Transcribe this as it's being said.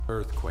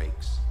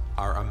Earthquakes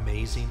are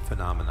amazing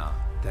phenomena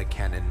that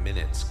can in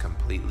minutes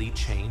completely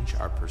change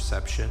our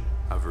perception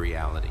of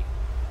reality.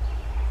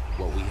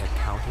 What we had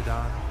counted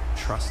on,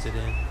 trusted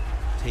in,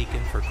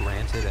 taken for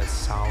granted as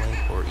solid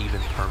or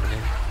even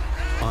permanent,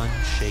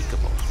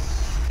 unshakable,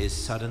 is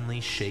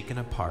suddenly shaken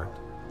apart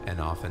and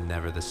often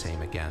never the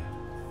same again.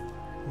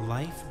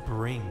 Life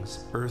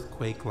brings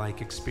earthquake-like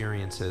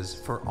experiences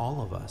for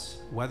all of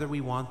us, whether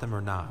we want them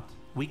or not.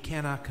 We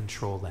cannot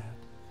control that.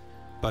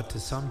 But to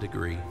some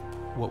degree,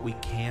 what we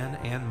can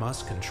and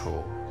must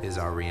control is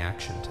our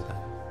reaction to them.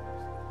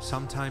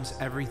 Sometimes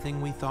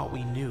everything we thought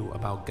we knew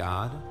about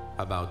God,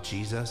 about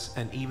Jesus,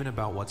 and even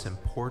about what's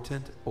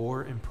important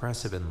or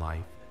impressive in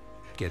life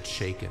gets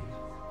shaken.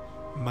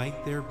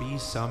 Might there be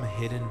some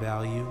hidden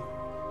value,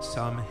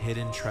 some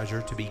hidden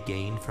treasure to be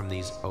gained from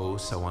these oh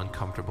so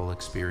uncomfortable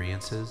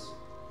experiences?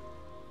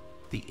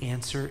 The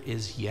answer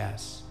is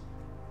yes.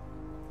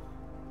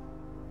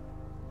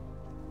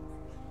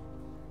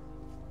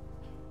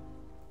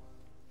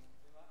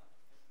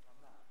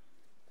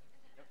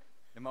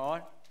 Am I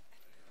on?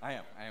 I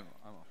am.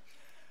 I'm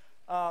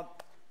on.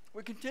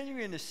 We're continuing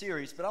in the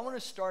series, but I want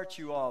to start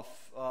you off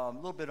a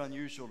little bit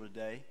unusual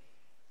today.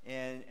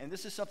 And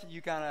this is something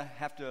you kind of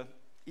have to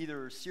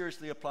either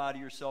seriously apply to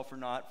yourself or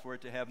not for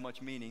it to have much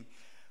meaning.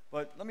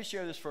 But let me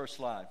share this first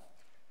slide.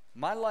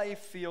 My life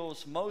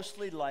feels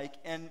mostly like,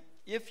 and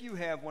if you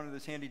have one of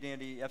those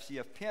handy-dandy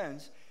FCF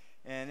pens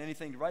and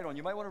anything to write on,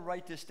 you might want to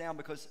write this down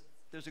because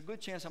there's a good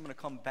chance I'm going to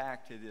come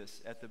back to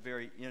this at the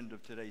very end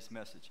of today's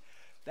message.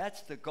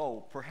 That's the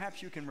goal.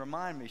 Perhaps you can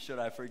remind me should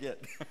I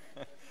forget.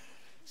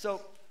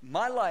 So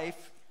my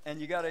life, and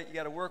you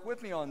gotta work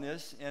with me on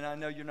this, and I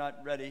know you're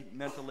not ready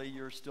mentally.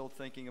 You're still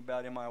thinking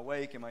about, am I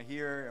awake? Am I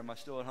here? Am I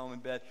still at home in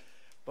bed?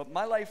 But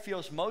my life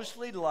feels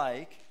mostly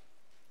like,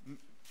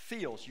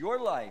 your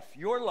life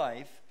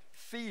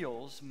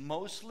feels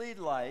mostly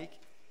like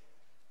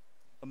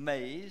a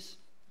maze,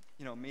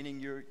 meaning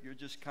you're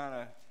just kind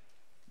of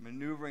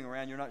maneuvering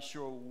around. You're not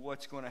sure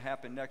what's going to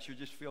happen next. You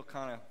just feel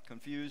kind of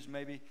confused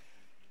maybe.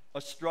 A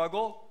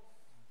struggle,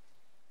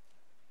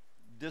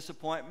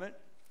 disappointment,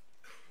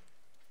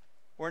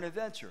 or an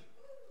adventure.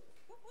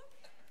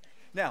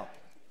 Now,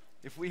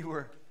 if we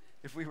were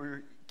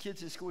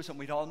kids in school or something,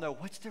 we'd all know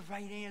what's the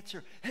right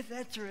answer.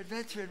 Adventure.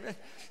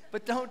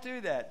 But don't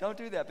do that. Don't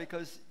do that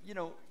because,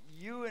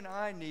 you and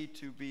I need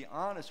to be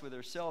honest with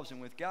ourselves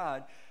and with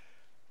God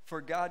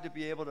for God to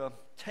be able to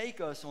take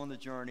us on the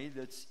journey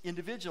that's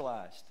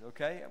individualized,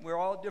 okay? We're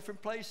all at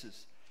different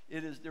places.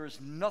 There is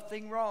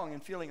nothing wrong in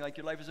feeling like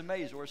your life is a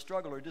maze or a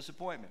struggle or a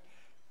disappointment.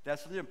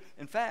 That's the difference.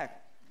 In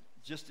fact,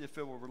 just if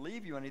it will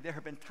relieve you any, there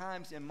have been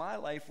times in my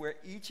life where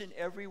each and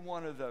every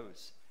one of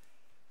those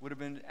would have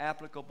been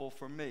applicable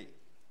for me.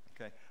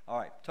 Okay? All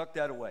right, tuck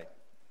that away.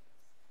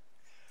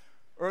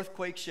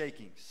 Earthquake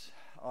shakings.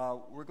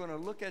 We're going to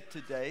look at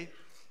today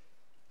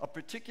a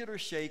particular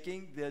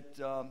shaking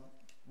that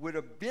would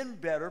have been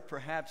better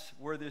perhaps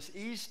were this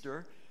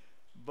Easter.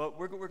 But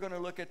we're going to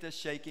look at this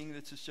shaking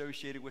that's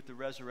associated with the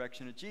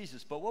resurrection of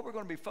Jesus. But what we're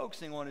going to be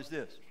focusing on is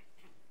this: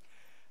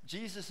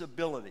 Jesus'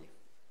 ability.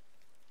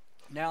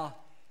 Now,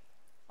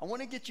 I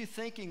want to get you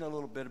thinking a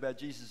little bit about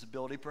Jesus'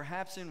 ability,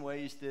 perhaps in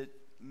ways that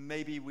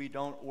maybe we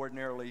don't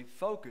ordinarily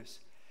focus.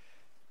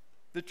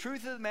 The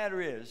truth of the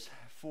matter is,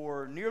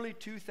 for nearly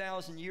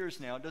 2,000 years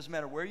now, it doesn't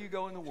matter where you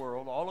go in the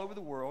world, all over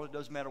the world, it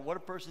doesn't matter what a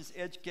person's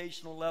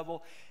educational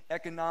level,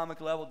 economic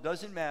level,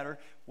 doesn't matter.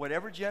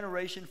 Whatever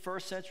generation,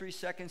 1st century,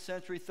 2nd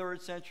century,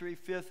 3rd century,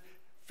 5th,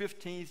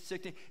 15th,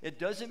 16th, it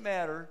doesn't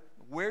matter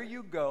where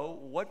you go,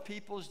 what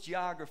people's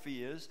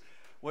geography is,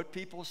 what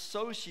people's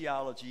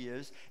sociology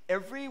is.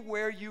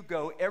 Everywhere you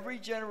go, every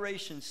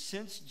generation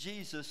since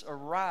Jesus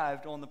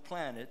arrived on the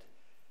planet,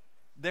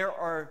 there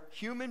are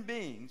human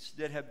beings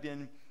that have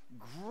been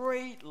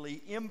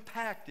greatly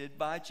impacted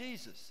by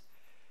Jesus.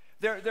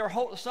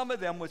 Some of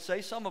them would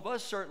say, some of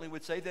us certainly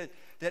would say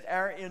that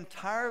our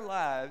entire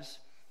lives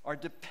are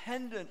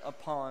dependent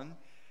upon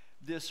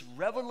this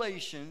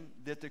revelation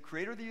that the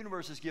Creator of the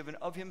universe has given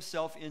of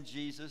Himself in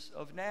Jesus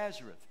of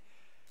Nazareth.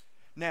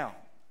 Now,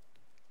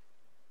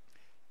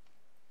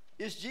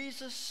 is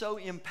Jesus so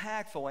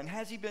impactful, and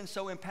has He been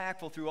so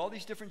impactful through all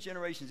these different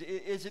generations?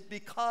 Is it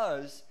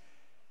because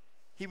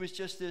He was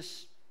just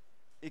this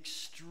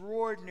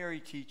extraordinary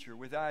teacher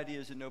with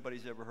ideas that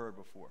nobody's ever heard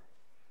before?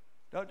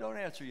 Don't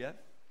answer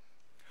yet.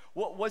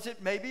 Was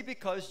it maybe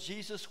because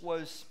Jesus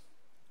was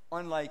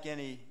unlike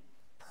any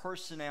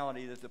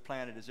personality that the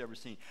planet has ever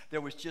seen?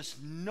 There was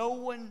just no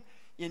one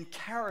in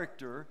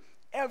character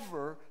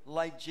ever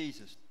like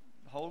Jesus.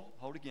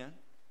 Hold again.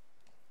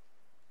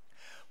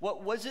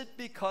 What was it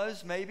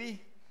because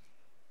maybe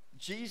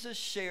Jesus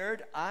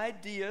shared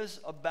ideas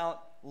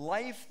about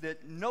life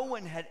that no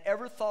one had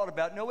ever thought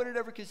about, no one had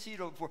ever conceived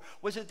of before?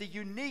 Was it the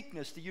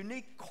uniqueness, the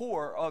unique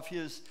core of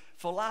His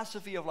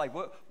philosophy of life?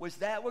 Was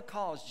that what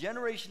caused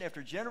generation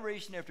after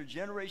generation after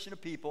generation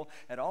of people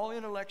at all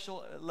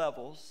intellectual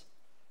levels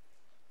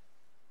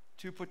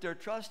to put their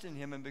trust in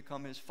Him and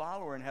become His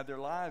follower and have their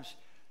lives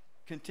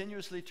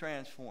continuously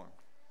transformed?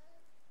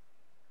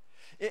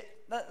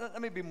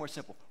 Let me be more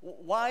simple.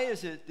 Why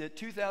is it that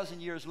 2,000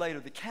 years later,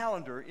 the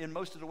calendar in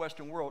most of the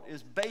Western world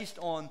is based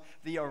on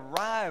the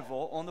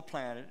arrival on the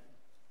planet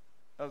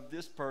of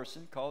this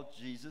person called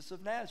Jesus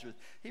of Nazareth?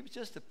 He was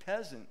just a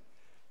peasant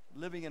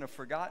living in a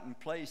forgotten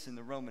place in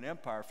the Roman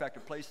Empire. In fact,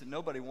 a place that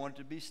nobody wanted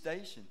to be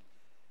stationed.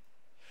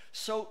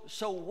 So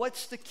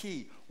what's the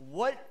key?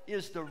 What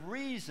is the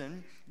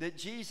reason that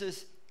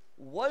Jesus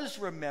was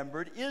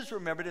remembered,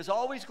 is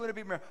always going to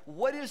be remembered?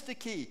 What is the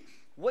key?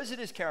 Was it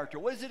his character?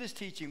 Was it his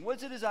teaching?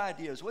 Was it his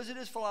ideas? Was it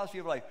his philosophy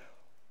of life?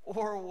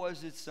 Or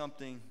was it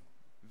something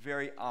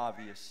very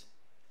obvious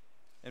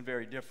and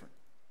very different?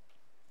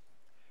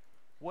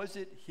 Was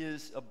it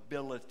his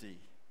ability?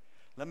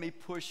 Let me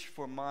push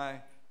for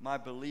my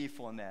belief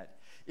on that.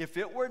 If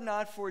it were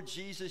not for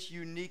Jesus'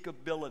 unique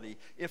ability,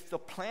 if the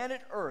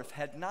planet Earth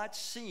had not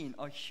seen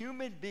a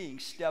human being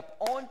step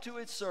onto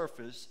its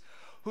surface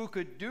who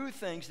could do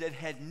things that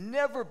had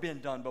never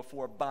been done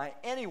before by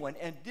anyone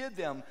and did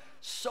them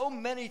so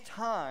many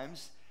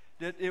times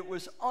that it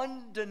was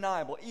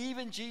undeniable.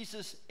 Even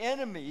Jesus'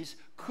 enemies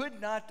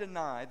could not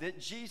deny that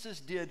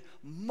Jesus did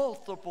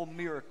multiple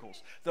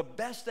miracles. The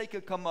best they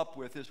could come up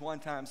with is one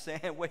time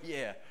saying, well,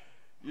 yeah,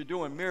 you're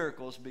doing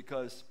miracles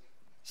because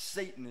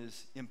Satan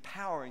is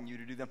empowering you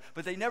to do them.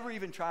 But they never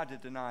even tried to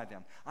deny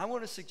them. I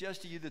want to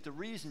suggest to you that the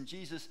reason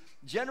Jesus,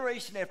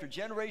 generation after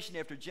generation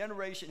after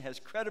generation, has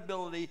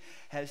credibility,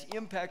 has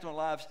impact on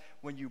lives,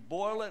 when you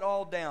boil it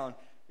all down,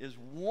 as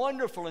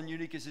wonderful and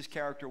unique as his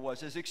character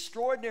was, as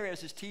extraordinary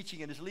as his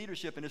teaching and his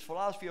leadership and his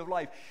philosophy of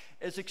life,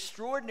 as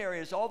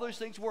extraordinary as all those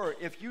things were,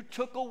 if you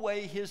took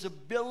away his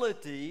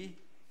ability,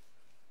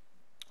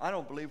 I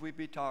don't believe we'd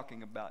be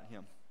talking about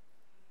him.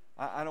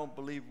 I don't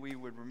believe we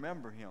would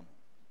remember him.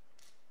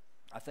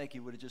 I think he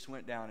would have just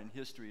went down in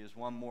history as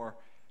one more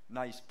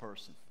nice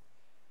person.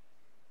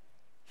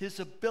 His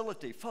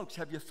ability, folks,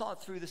 have you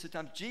thought through this at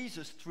times?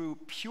 Jesus, through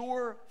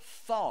pure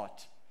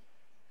thought,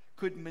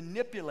 could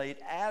manipulate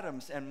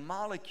atoms and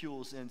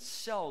molecules and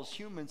cells,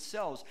 human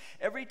cells.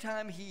 Every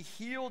time he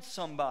healed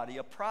somebody,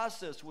 a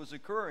process was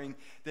occurring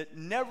that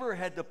never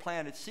had the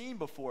planet seen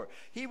before.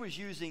 He was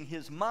using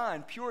his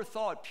mind, pure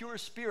thought, pure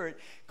spirit,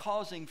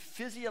 causing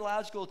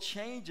physiological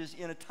changes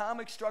in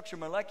atomic structure,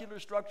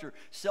 molecular structure,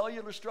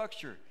 cellular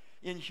structure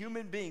in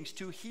human beings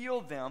to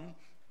heal them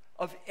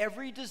of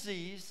every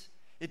disease.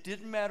 It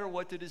didn't matter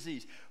what the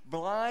disease.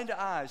 Blind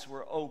eyes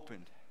were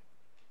opened.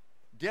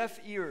 Deaf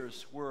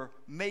ears were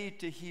made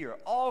to hear.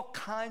 All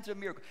kinds of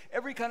miracles.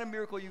 Every kind of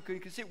miracle you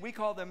could consider. We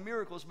call them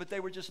miracles, but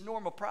they were just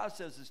normal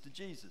processes to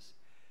Jesus.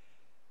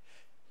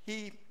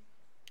 He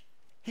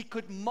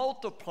could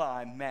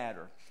multiply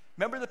matter.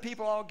 Remember the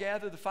people all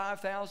gathered, the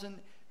 5,000?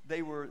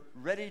 They were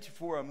ready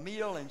for a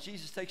meal, and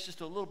Jesus takes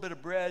just a little bit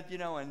of bread,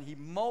 and he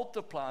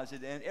multiplies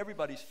it, and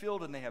everybody's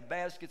filled, and they have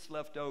baskets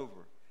left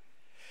over.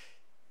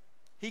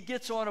 He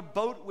gets on a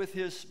boat with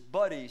his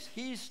buddies.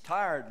 He's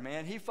tired,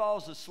 man. He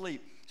falls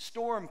asleep.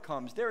 Storm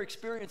comes. They're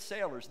experienced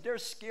sailors. They're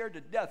scared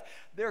to death.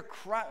 They're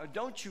crying.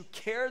 Don't you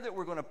care that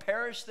we're going to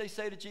perish, they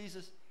say to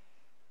Jesus.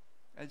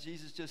 And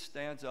Jesus just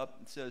stands up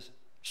and says,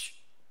 shh,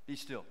 be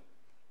still.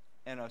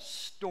 And a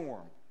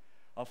storm,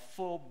 a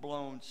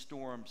full-blown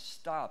storm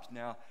stops.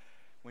 Now,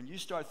 when you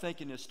start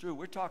thinking this through,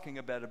 we're talking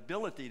about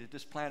ability that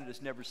this planet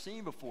has never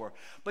seen before.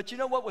 But you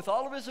know what? With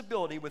all of his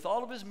ability, with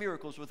all of his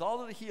miracles, with all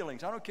of the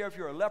healings, I don't care if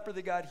you're a leper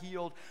that got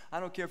healed. I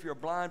don't care if you're a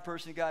blind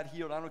person that got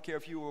healed. I don't care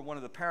if you were one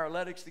of the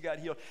paralytics that got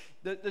healed.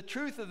 The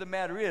truth of the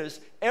matter is,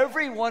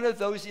 every one of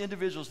those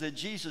individuals that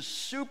Jesus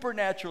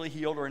supernaturally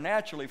healed, or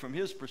naturally from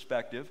his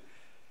perspective,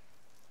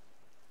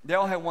 they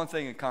all had one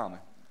thing in common.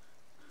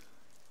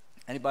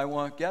 Anybody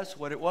want to guess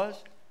what it was?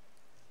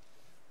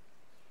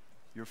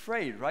 You're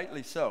afraid,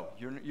 rightly so.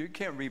 You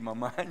can't read my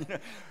mind.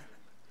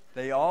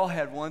 They all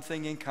had one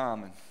thing in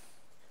common.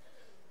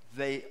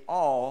 They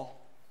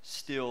all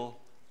still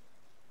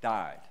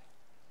died.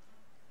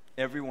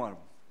 Every one of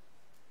them.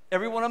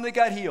 Every one of them that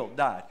got healed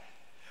died.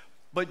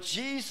 But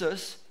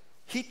Jesus,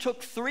 he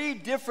took 3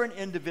 different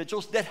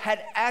individuals that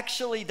had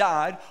actually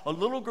died. A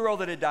little girl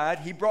that had died,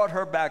 he brought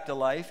her back to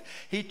life.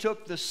 He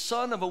took the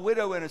son of a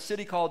widow in a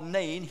city called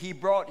Nain. He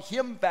brought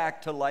him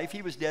back to life.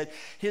 He was dead.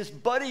 His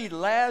buddy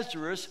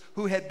Lazarus,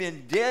 who had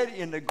been dead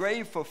in the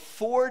grave for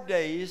 4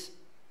 days,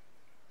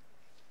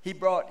 he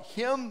brought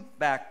him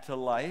back to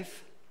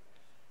life.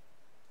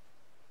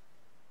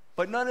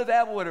 But none of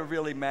that would have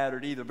really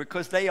mattered either,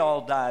 because they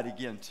all died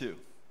again too.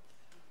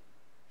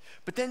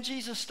 But then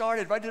Jesus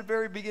started right at the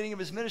very beginning of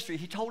his ministry.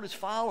 He told his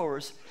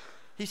followers,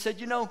 he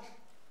said,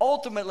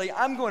 ultimately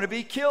I'm going to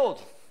be killed,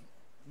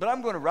 but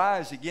I'm going to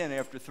rise again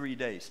after 3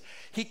 days.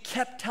 He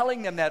kept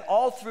telling them that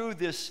all through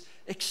this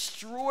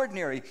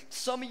extraordinary,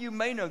 some of you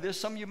may know this,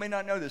 some of you may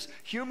not know this,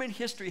 human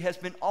history has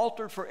been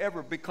altered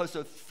forever because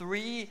of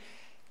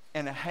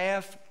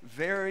 3.5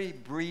 very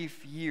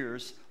brief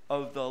years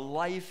of the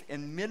life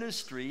and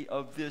ministry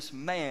of this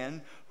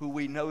man who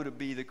we know to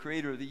be the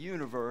creator of the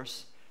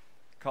universe,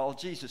 called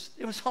Jesus.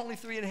 It was only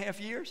 3.5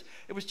 years.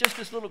 It was just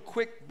this little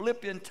quick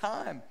blip in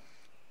time.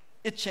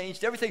 It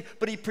changed everything.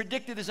 But he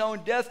predicted his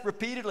own death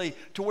repeatedly.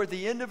 Toward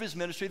the end of his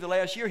ministry, the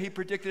last year, he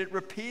predicted it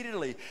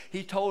repeatedly.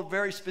 He told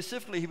very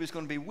specifically he was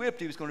going to be whipped,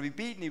 he was going to be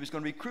beaten, he was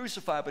going to be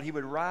crucified, but he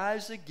would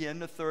rise again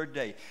the third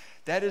day.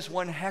 That is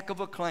one heck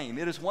of a claim.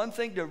 It is one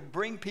thing to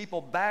bring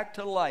people back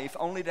to life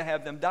only to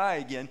have them die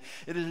again.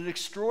 It is an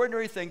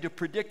extraordinary thing to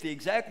predict the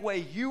exact way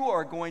you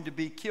are going to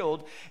be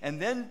killed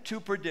and then to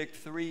predict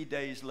 3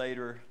 days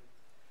later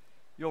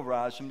you'll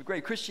rise from the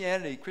grave.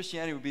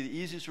 Christianity would be the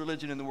easiest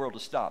religion in the world to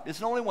stop. It's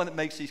the only one that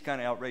makes these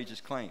kind of outrageous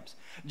claims.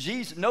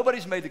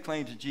 Nobody's made the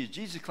claims of Jesus.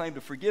 Jesus claimed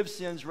to forgive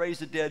sins, raise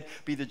the dead,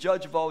 be the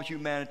judge of all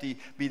humanity,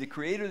 be the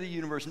creator of the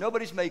universe.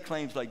 Nobody's made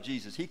claims like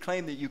Jesus. He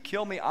claimed that you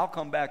kill me, I'll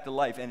come back to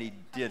life, and he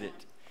did it.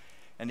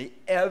 And the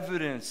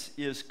evidence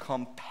is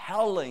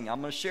compelling.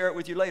 I'm going to share it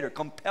with you later.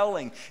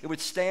 Compelling. It would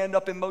stand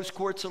up in most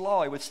courts of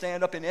law. It would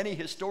stand up in any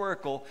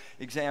historical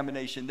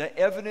examination. The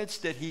evidence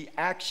that he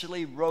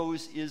actually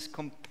rose is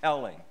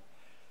compelling.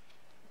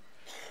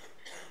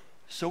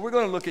 So we're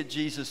going to look at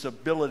Jesus'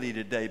 ability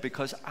today,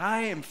 because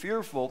I am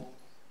fearful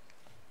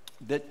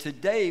that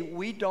today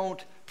we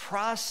don't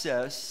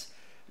process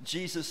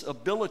Jesus'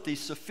 ability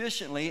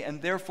sufficiently,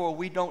 and therefore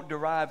we don't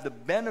derive the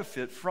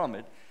benefit from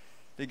it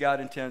that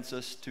God intends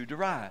us to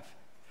derive.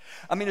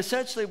 I mean,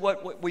 essentially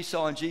what we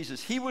saw in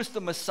Jesus, he was the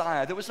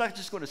Messiah that was not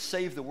just going to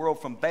save the world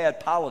from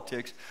bad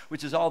politics,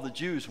 which is all the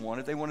Jews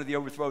wanted. They wanted the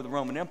overthrow of the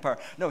Roman Empire.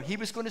 No, he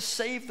was going to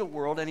save the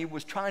world, and he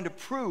was trying to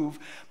prove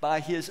by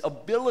his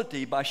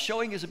ability, by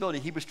showing his ability,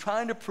 he was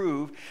trying to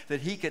prove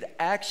that he could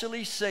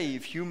actually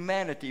save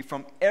humanity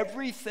from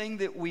everything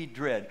that we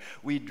dread.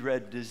 We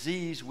dread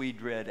disease, we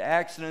dread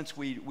accidents,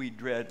 we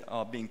dread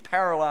being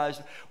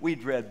paralyzed, we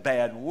dread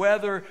bad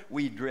weather,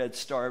 we dread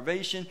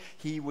starvation.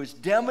 He was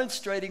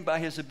demonstrating by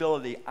his ability,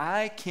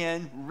 I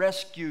can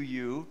rescue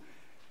you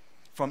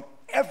from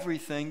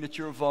everything that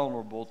you're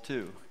vulnerable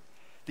to.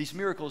 These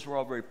miracles were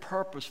all very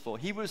purposeful.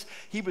 He was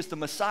the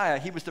Messiah.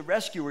 He was the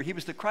rescuer. He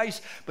was the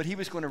Christ, but he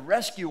was going to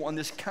rescue on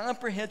this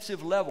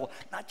comprehensive level,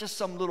 not just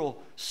some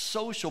little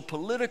social,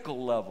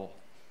 political level.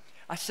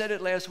 I said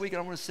it last week, and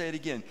I'm going to say it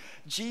again.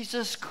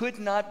 Jesus could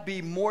not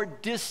be more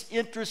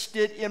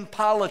disinterested in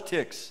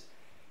politics.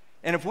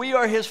 And if we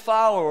are his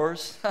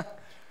followers,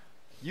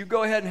 you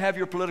go ahead and have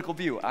your political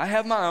view. I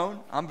have my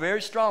own. I'm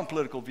very strong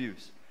political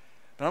views.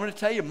 But I'm going to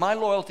tell you, my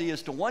loyalty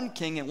is to one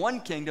king and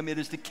one kingdom. It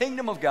is the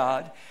kingdom of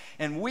God.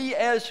 And we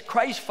as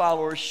Christ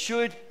followers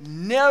should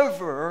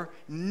never,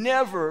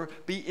 never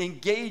be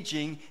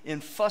engaging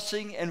in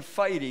fussing and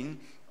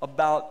fighting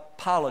about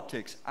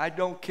politics. I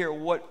don't care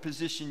what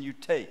position you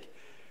take.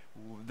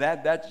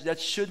 That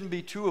shouldn't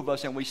be true of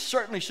us, and we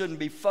certainly shouldn't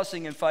be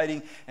fussing and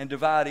fighting and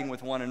dividing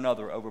with one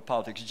another over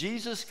politics.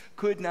 Jesus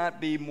could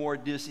not be more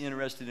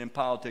disinterested in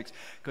politics,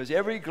 because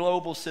every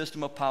global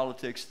system of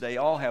politics, they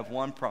all have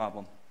one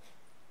problem.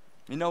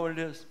 You know what it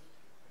is?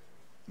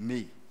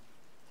 Me.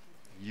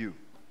 You.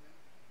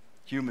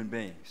 Human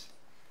beings.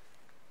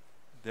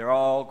 They're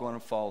all going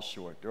to fall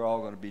short. They're all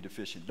going to be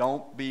deficient.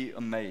 Don't be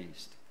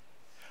amazed.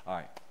 All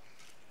right.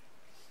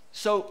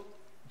 So,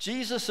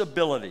 Jesus'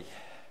 ability.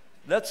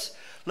 Let's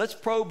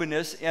probe in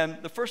this,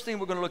 and the first thing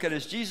we're going to look at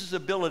is Jesus'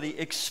 ability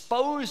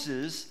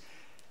exposes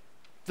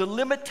the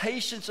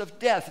limitations of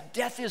death.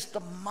 Death is the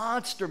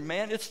monster,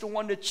 man. It's the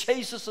one that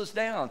chases us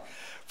down.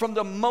 From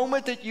the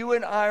moment that you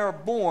and I are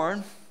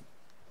born,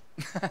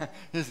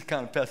 this is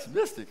kind of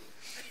pessimistic,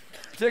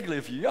 particularly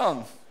if you're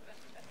young.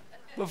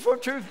 But for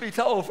truth be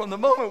told, from the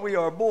moment we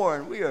are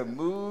born, we are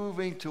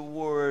moving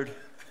toward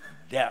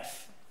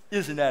death.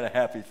 Isn't that a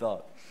happy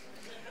thought?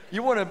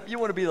 You want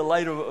to be the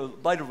light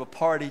of a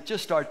party,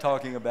 just start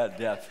talking about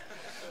death.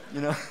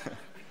 You know?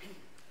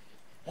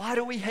 Why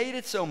do we hate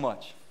it so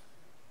much?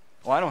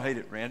 Well, I don't hate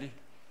it, Randy.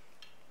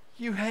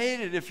 You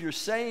hate it if you're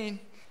sane.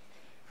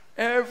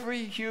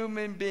 Every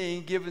human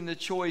being given the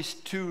choice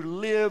to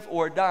live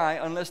or die,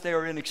 unless they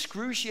are in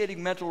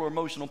excruciating mental or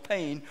emotional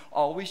pain,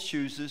 always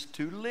chooses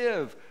to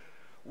live.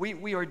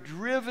 We are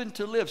driven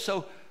to live.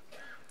 So,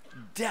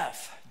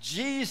 death.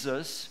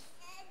 Jesus,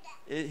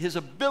 his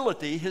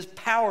ability, his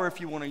power, if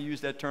you want to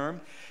use that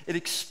term, it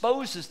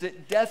exposes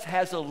that death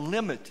has a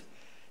limit.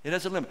 It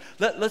has a limit.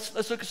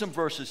 Let's look at some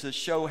verses that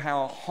show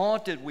how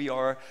haunted we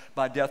are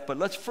by death. But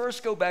let's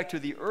first go back to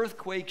the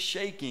earthquake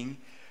shaking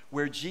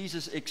where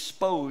Jesus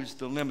exposed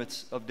the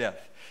limits of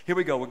death. Here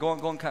we go. We're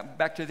going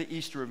back to the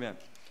Easter event.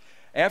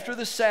 After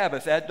the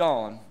Sabbath at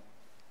dawn,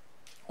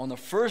 on the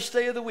first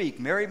day of the week,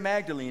 Mary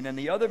Magdalene and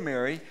the other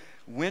Mary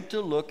went to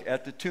look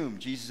at the tomb.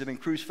 Jesus had been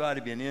crucified.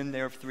 He'd been in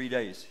there for 3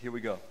 days. Here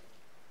we go.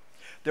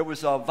 There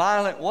was a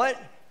violent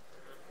what?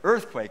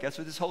 Earthquake. That's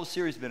what this whole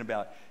series has been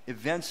about.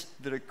 Events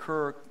that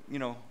occur,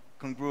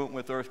 congruent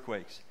with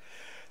earthquakes.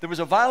 There was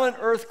a violent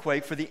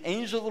earthquake, for the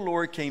angel of the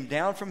Lord came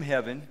down from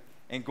heaven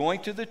and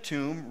going to the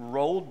tomb,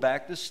 rolled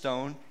back the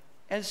stone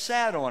and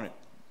sat on it.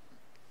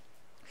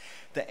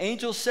 The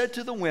angel said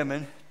to the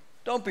women,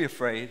 "Don't be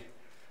afraid,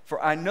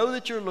 for I know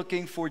that you're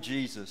looking for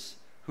Jesus,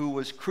 who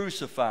was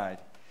crucified.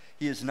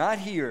 He is not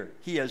here.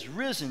 He has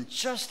risen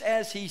just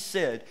as he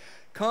said.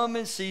 Come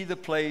and see the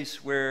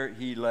place where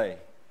he lay."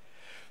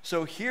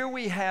 So here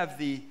we have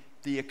the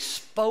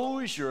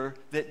exposure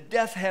that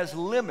death has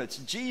limits.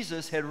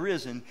 Jesus had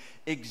risen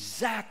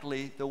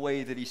exactly the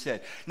way that he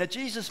said. Now,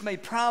 Jesus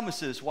made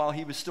promises while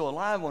he was still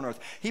alive on earth.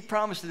 He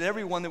promised that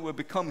everyone that would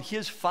become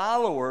his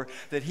follower,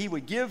 that he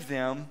would give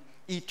them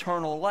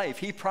eternal life.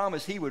 He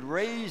promised he would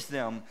raise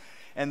them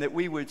and that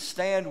we would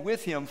stand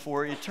with him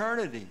for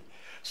eternity.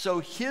 So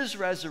his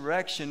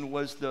resurrection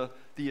was the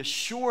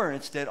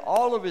assurance that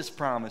all of his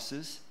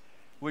promises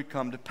would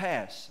come to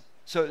pass.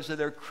 So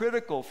they're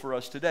critical for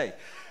us today.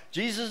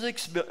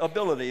 Jesus'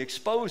 ability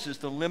exposes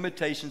the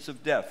limitations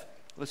of death.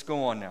 Let's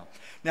go on now.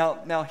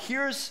 Now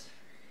here's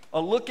a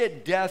look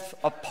at death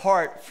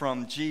apart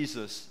from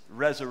Jesus'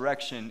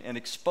 resurrection and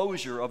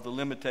exposure of the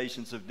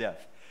limitations of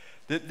death.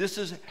 This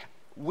is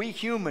we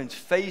humans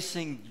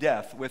facing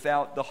death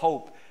without the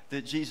hope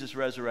that Jesus'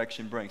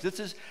 resurrection brings.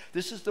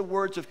 This is the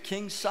words of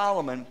King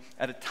Solomon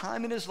at a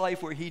time in his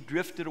life where he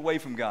drifted away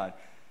from God.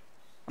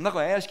 I'm not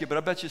going to ask you, but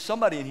I bet you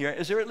somebody in here,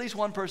 is there at least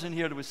one person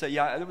here that would say,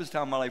 yeah, there was a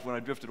time in my life when I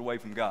drifted away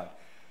from God?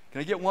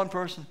 Can I get one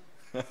person?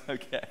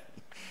 Okay.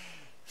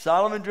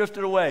 Solomon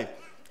drifted away,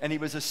 and he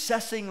was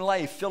assessing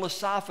life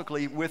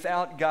philosophically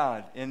without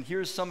God. And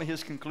here's some of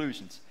his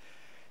conclusions.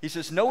 He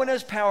says, no one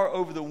has power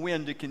over the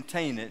wind to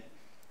contain it,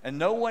 and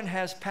no one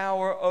has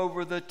power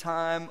over the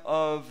time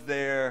of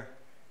their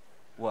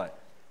what?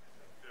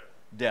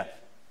 Death.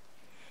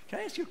 Can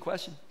I ask you a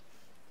question?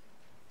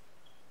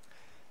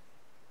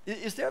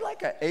 Is there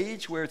like an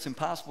age where it's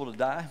impossible to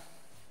die?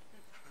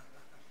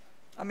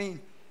 I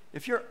mean,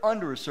 if you're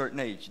under a certain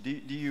age,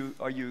 you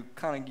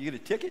get a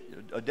ticket,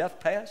 a death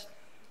pass?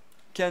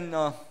 Can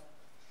I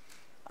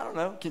don't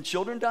know, can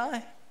children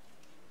die?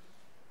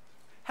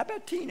 How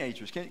about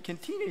teenagers? Can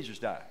teenagers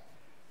die?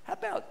 How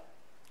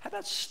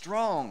about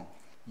strong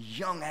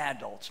young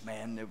adults,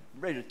 man, they're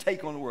ready to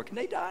take on the world? Can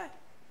they die?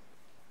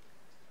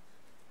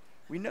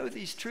 We know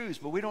these truths,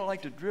 but we don't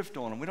like to drift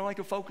on them. We don't like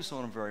to focus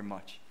on them very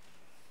much.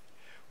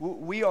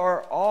 We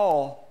are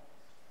all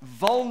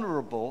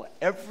vulnerable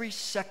every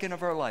second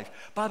of our life.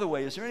 By the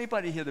way, is there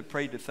anybody here that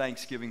prayed the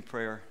Thanksgiving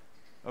prayer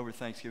over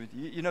Thanksgiving?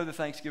 You know the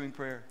Thanksgiving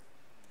prayer?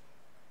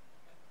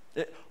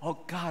 Oh,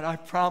 God, I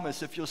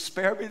promise if you'll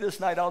spare me this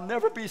night, I'll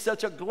never be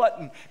such a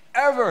glutton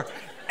ever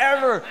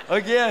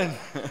again.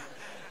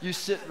 You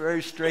sit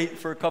very straight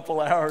for a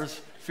couple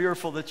hours,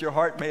 fearful that your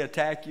heart may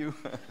attack you.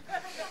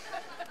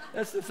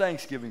 That's the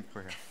Thanksgiving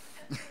prayer.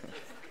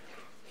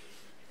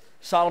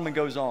 Solomon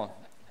goes on.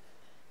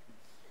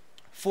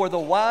 For the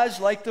wise,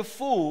 like the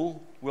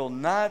fool, will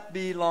not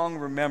be long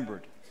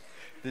remembered.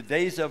 The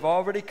days have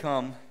already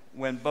come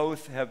when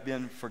both have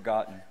been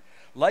forgotten.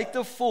 Like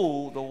the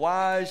fool, the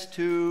wise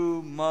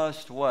too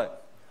must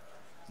what?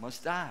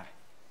 Must die.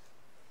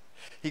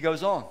 He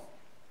goes on.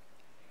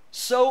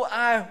 So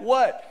I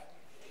what?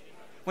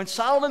 When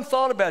Solomon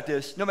thought about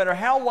this, no matter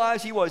how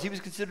wise he was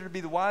considered to be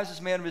the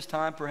wisest man of his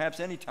time, perhaps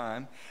any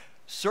time,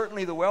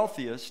 certainly the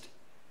wealthiest,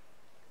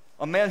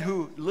 a man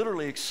who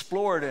literally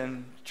explored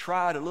and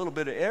tried a little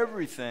bit of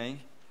everything.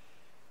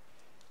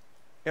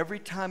 Every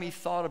time he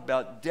thought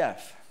about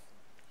death,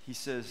 he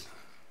says,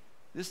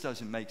 this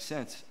doesn't make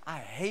sense. I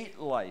hate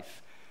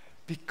life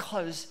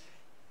because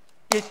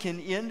it can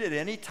end at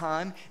any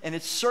time, and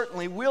it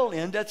certainly will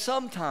end at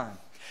some time.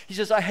 He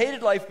says, I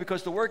hated life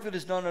because the work that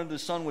is done under the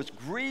sun was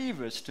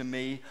grievous to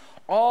me.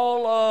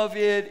 All of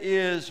it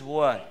is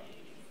what?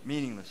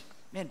 Meaningless.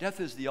 Man, death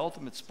is the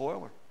ultimate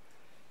spoiler.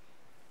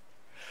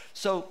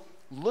 So,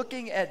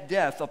 looking at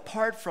death,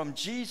 apart from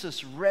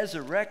Jesus'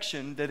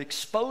 resurrection that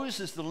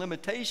exposes the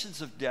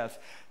limitations of death,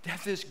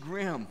 death is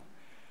grim.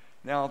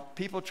 Now,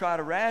 people try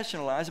to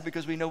rationalize it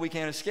because we know we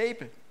can't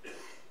escape it.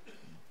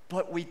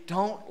 But we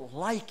don't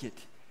like it.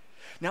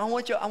 Now, I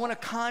want to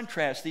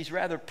contrast these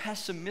rather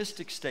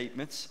pessimistic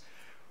statements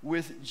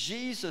with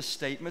Jesus'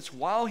 statements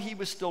while he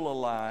was still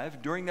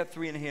alive during that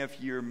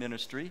 3.5-year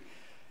ministry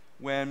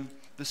when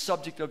the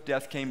subject of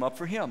death came up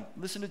for him.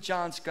 Listen to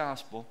John's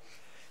gospel.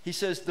 He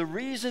says, the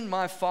reason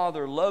my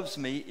Father loves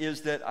me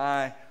is that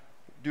I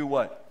do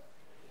what?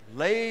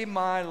 Lay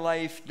my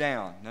life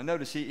down. Now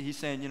notice he's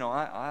saying,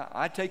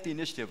 I take the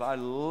initiative. I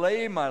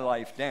lay my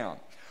life down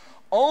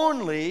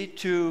only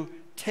to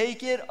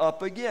take it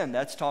up again.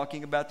 That's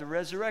talking about the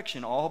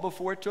resurrection, all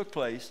before it took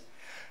place.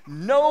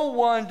 No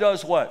one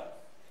does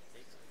what?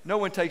 No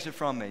one takes it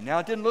from me. Now,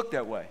 it didn't look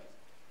that way.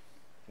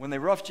 When they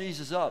roughed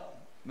Jesus up,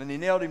 when they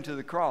nailed him to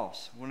the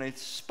cross, when they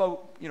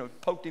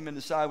poked him in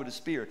the side with a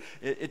spear,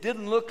 it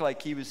didn't look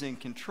like he was in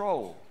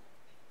control.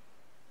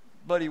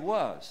 But he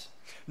was.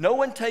 No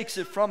one takes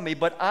it from me,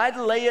 but I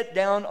lay it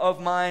down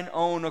of mine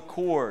own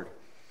accord.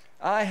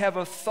 I have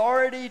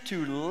authority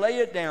to lay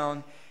it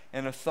down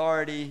and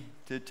authority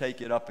to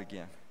take it up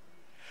again.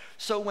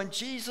 So when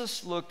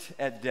Jesus looked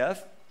at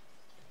death,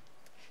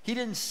 he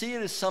didn't see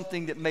it as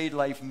something that made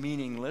life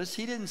meaningless.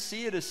 He didn't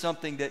see it as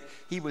something that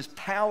he was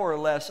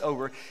powerless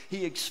over.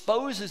 He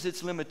exposes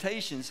its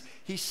limitations.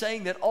 He's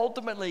saying that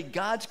ultimately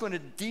God's going to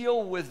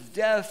deal with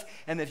death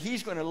and that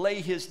he's going to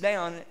lay his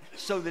down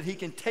so that he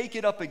can take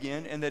it up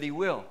again, and that he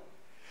will.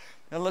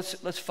 Now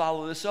let's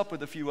follow this up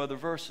with a few other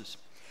verses.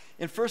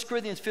 In 1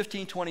 Corinthians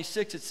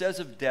 15:26, it says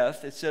of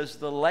death, it says,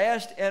 the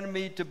last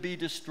enemy to be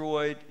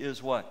destroyed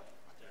is what?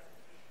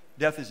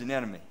 Death is an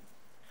enemy.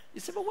 You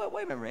say, well,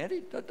 wait a minute,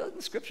 Randy. Doesn't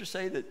the Scripture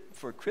say that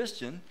for a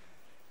Christian,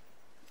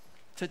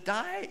 to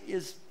die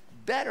is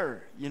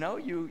better? You know,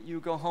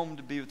 you go home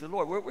to be with the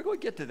Lord. We're going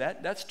to get to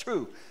that. That's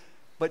true.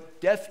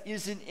 But death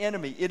is an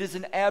enemy. It is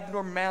an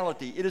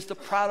abnormality. It is the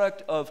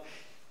product of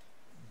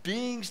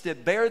beings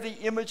that bear the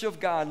image of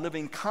God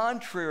living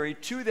contrary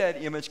to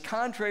that image,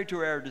 contrary to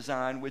our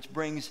design, which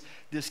brings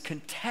this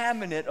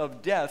contaminant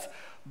of death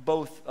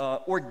both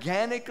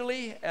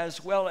organically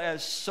as well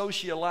as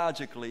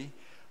sociologically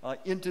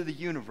into the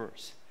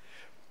universe.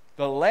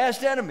 The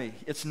last enemy,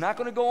 it's not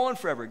going to go on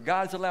forever.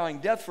 God's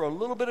allowing death for a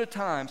little bit of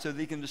time so that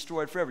he can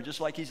destroy it forever,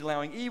 just like he's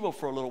allowing evil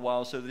for a little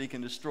while so that he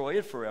can destroy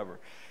it forever.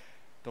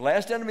 The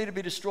last enemy to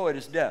be destroyed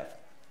is death.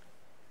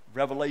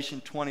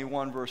 Revelation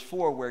 21 verse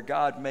 4, where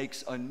God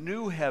makes a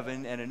new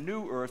heaven and a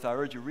new earth. I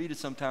urge you to read it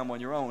sometime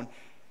on your own.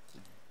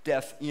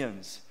 Death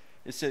ends.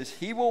 It says,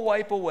 he will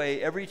wipe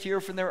away every tear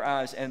from their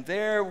eyes, and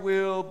there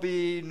will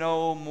be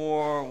no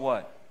more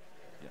what?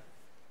 Yeah.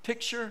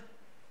 Picture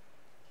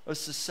a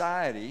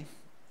society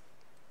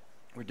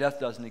where death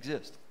doesn't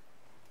exist.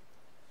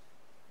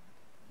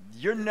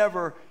 You're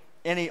never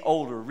any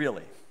older,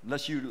 really,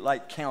 unless you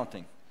like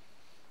counting.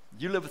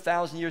 You live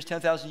 1,000 years,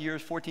 10,000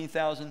 years,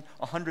 14,000,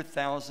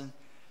 100,000.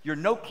 You're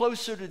no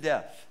closer to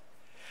death.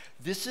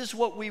 This is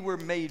what we were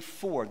made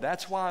for.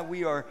 That's why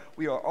we are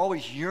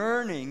always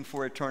yearning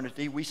for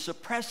eternity. We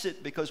suppress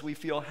it because we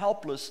feel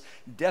helpless.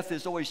 Death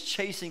is always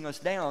chasing us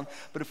down.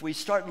 But if we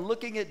start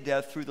looking at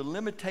death through the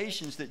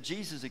limitations that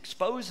Jesus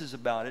exposes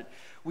about it,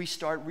 we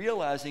start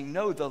realizing,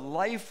 no, the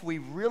life we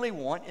really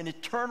want, an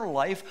eternal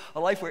life, a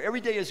life where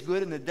every day is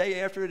good and the day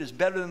after it is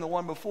better than the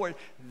one before it,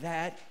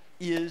 that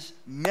is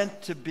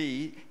meant to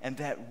be, and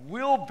that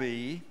will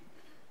be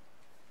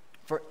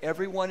for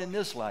everyone in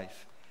this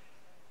life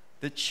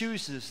that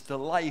chooses the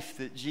life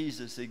that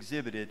Jesus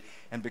exhibited,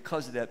 and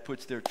because of that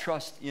puts their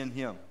trust in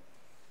him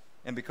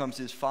and becomes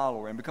his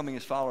follower. And becoming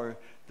his follower,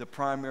 the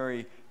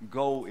primary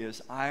goal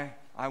is, I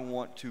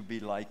want to be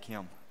like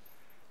him.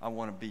 I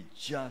want to be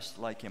just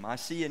like him. I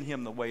see in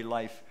him the way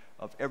life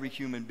of every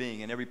human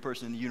being and every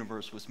person in the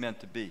universe was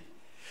meant to be.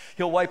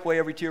 He'll wipe away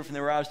every tear from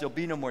their eyes. There'll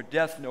be no more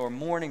death, nor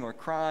mourning, or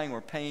crying,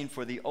 or pain,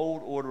 for the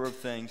old order of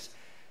things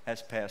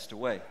has passed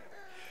away.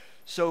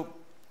 So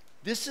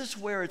this is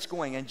where it's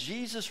going. And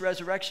Jesus'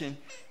 resurrection,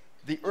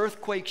 the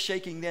earthquake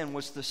shaking then,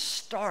 was the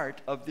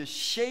start of this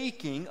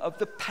shaking of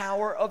the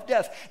power of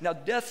death. Now,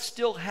 death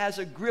still has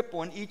a grip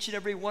on each and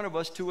every one of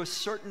us to a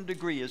certain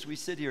degree as we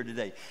sit here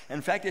today. And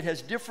in fact, it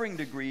has differing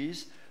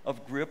degrees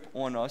of grip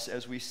on us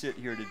as we sit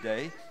here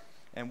today.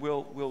 And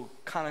we'll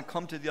kind of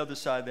come to the other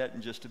side of that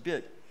in just a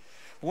bit.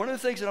 One of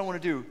the things that I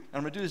want to do, and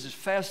I'm going to do this as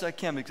fast as I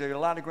can because I've got a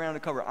lot of ground to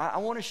cover. I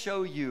want to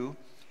show you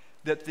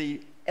that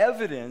the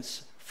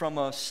evidence from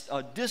a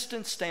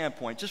distant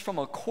standpoint, just from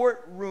a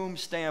courtroom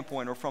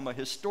standpoint or from a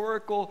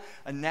historical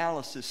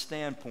analysis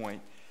standpoint,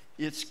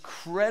 it's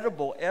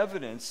credible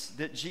evidence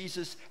that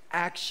Jesus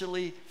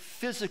actually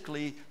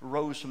physically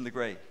rose from the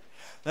grave.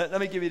 Let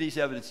me give you these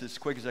evidences as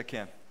quick as I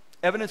can.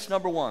 Evidence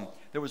number one,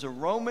 there was a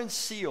Roman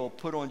seal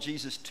put on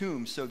Jesus'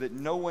 tomb so that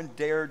no one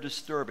dare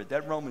disturb it.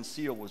 That Roman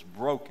seal was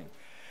broken.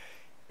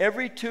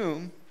 Every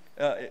tomb,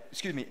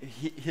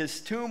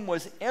 his tomb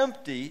was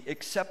empty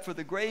except for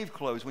the grave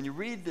clothes. When you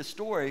read the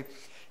story,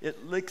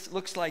 it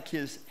looks like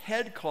his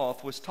head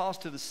cloth was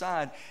tossed to the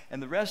side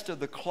and the rest of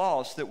the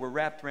cloths that were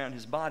wrapped around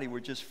his body were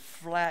just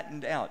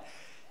flattened out.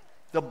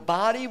 The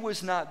body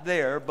was not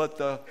there, but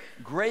the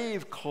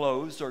grave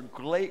clothes or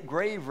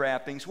grave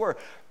wrappings were.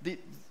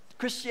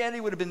 Christianity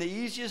would have been the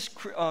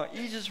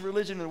easiest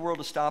religion in the world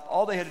to stop.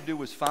 All they had to do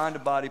was find a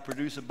body,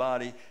 produce a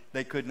body.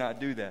 They could not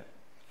do that.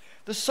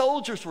 The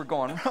soldiers were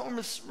gone.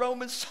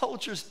 Roman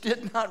soldiers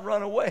did not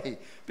run away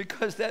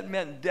because that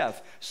meant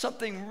death.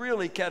 Something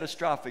really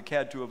catastrophic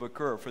had to have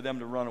occurred for them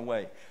to run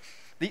away.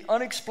 The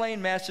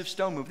unexplained massive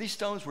stone move. These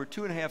stones were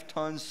 2.5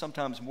 tons,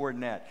 sometimes more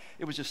than that.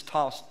 It was just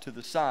tossed to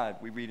the side,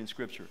 we read in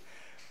Scripture.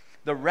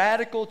 The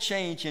radical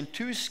change in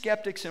 2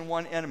 skeptics and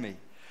 1 enemy.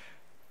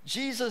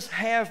 Jesus'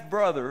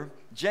 half-brother,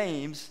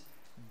 James,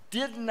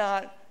 did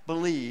not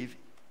believe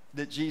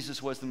that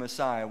Jesus was the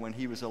Messiah when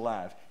he was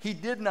alive. He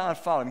did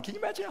not follow him. Can you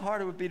imagine how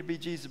hard it would be to be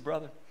Jesus'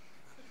 brother?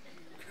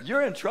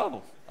 You're in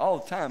trouble all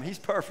the time. He's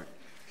perfect.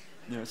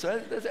 You know,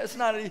 so that's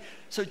not a,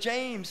 so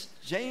James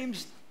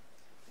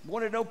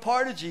wanted no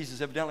part of Jesus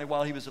evidently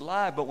while he was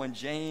alive, but when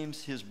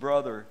James, his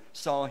brother,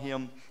 saw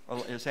him, or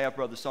his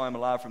half-brother saw him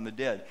alive from the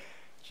dead,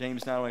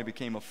 James not only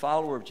became a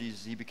follower of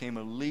Jesus, he became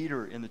a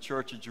leader in the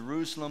church of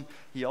Jerusalem.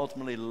 He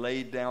ultimately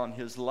laid down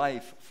his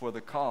life for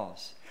the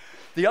cause.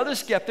 The other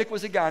skeptic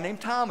was a guy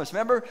named Thomas.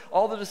 Remember,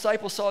 all the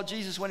disciples saw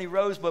Jesus when he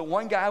rose, but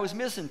one guy was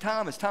missing,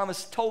 Thomas.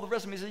 Thomas told the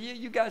rest of them, he said,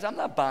 you guys, I'm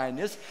not buying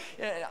this.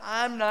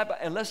 I'm not,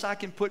 unless I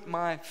can put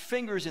my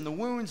fingers in the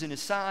wounds in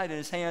his side and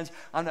his hands,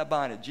 I'm not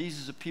buying it.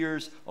 Jesus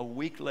appears a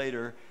week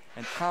later,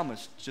 and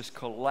Thomas just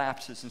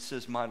collapses and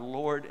says, my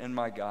Lord and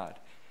my God.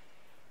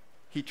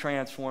 he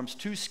transforms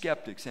 2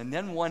 skeptics and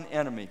then 1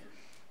 enemy.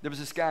 There was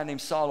this guy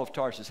named Saul of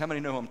Tarsus. How many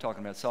know who I'm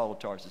talking about, Saul of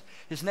Tarsus?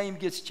 His name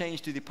gets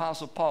changed to the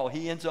Apostle Paul.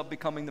 He ends up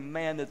becoming the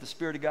man that the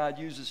Spirit of God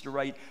uses to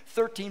write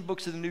 13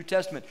 books of the New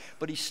Testament.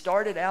 But he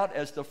started out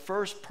as the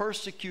first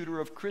persecutor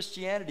of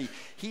Christianity.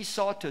 He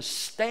sought to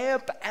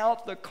stamp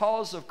out the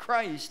cause of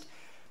Christ.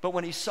 But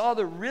when he saw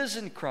the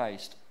risen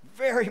Christ,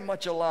 very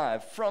much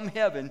alive from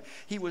heaven,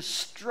 he was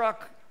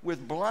struck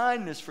with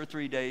blindness for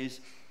 3 days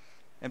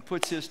and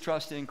puts his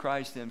trust in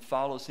Christ and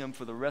follows him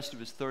for the rest of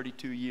his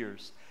 32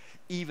 years.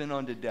 Even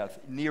unto death.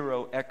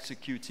 Nero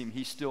executes him.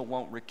 He still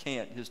won't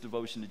recant his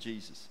devotion to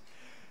Jesus.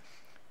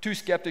 2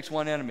 skeptics,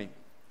 1 enemy.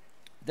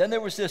 Then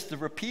there was this, the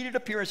repeated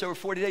appearance over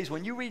 40 days.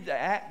 When you read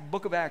the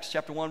book of Acts,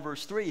 chapter 1,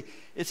 verse 3,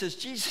 it says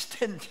Jesus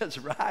didn't just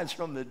rise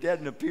from the dead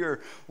and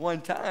appear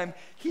one time.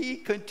 He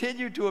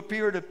continued to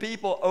appear to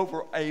people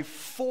over a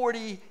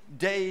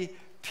 40-day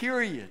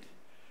period.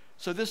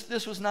 So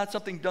this was not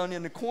something done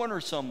in the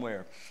corner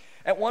somewhere.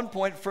 At one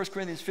point, 1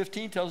 Corinthians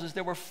 15 tells us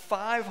there were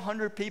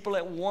 500 people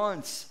at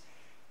once.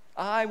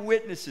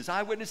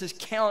 Eyewitnesses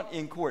count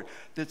in court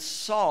that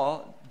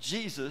saw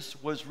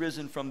Jesus was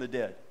risen from the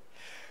dead.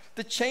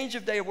 The change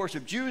of day of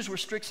worship. Jews were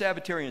strict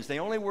Sabbatarians. They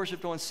only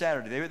worshiped on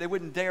Saturday. They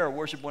wouldn't dare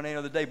worship on any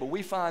other day. But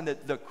we find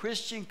that the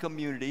Christian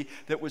community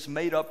that was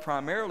made up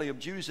primarily of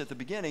Jews at the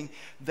beginning,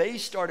 they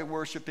started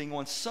worshiping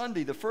on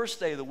Sunday, the first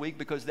day of the week,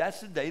 because that's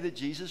the day that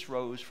Jesus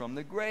rose from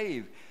the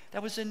grave.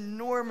 That was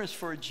enormous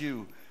for a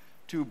Jew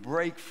to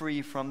break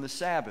free from the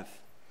Sabbath.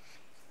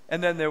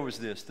 And then there was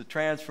this, the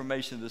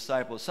transformation of the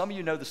disciples. Some of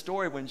you know the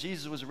story when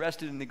Jesus was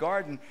arrested in the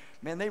garden.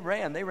 Man, they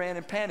ran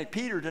in panic.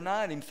 Peter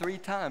denied him 3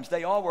 times.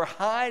 They all were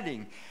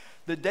hiding.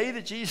 The day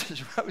that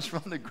Jesus rose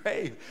from the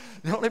grave,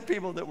 the only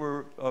people that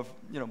were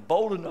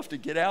bold enough to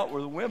get out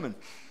were the women.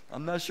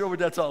 I'm not sure what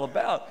that's all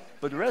about,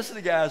 but the rest of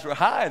the guys were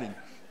hiding.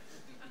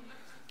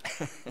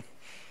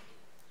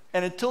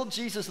 And until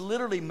Jesus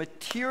literally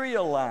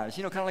materialized,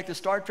 kind of like the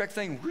Star Trek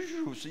thing,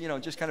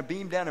 just kind of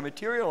beamed down and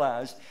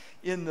materialized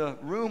in the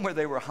room where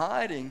they were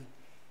hiding,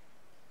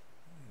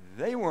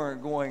 they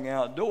weren't going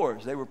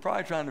outdoors. They were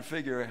probably trying to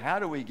figure, how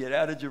do we get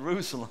out of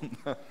Jerusalem?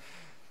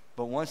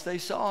 But once they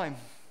saw him,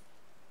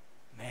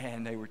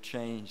 man, they were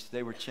changed.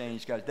 They were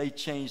changed, guys. They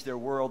changed their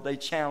world. They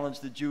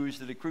challenged the Jews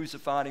that had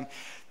crucified him.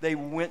 They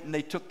went and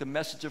they took the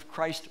message of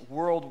Christ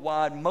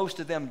worldwide, most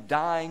of them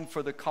dying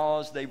for the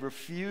cause. They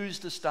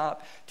refused to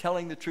stop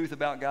telling the truth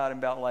about God and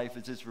about life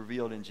as it's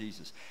revealed in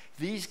Jesus.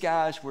 These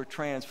guys were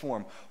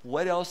transformed.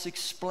 What else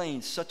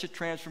explains such a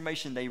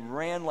transformation? They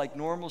ran like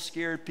normal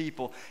scared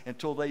people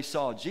until they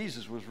saw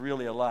Jesus was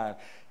really alive.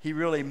 He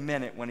really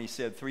meant it when he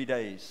said, 3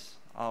 days,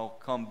 I'll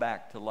come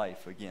back to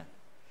life again.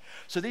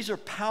 So these are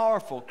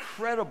powerful,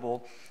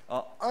 credible,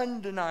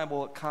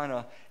 undeniable kind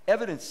of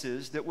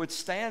evidences that would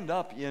stand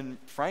up in,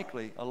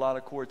 frankly, a lot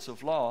of courts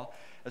of law,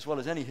 as well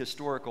as any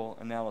historical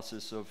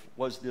analysis of,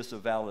 was this a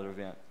valid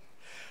event?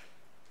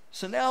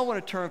 So now I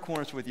want to turn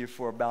corners with you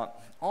for about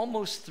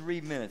almost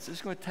 3 minutes. This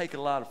is going to take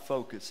a lot of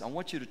focus. I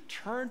want you to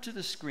turn to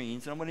the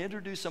screens, and I'm going to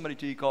introduce somebody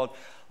to you called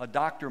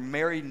Dr.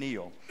 Mary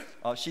Neal.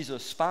 She's a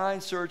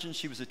spine surgeon.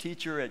 She was a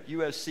teacher at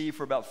USC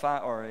for about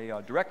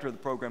a director of the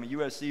program at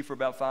USC for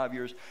about 5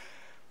 years.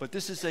 But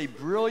this is a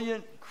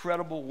brilliant,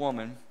 credible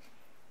woman,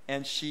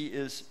 and she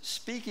is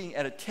speaking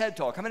at a TED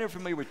Talk. How many are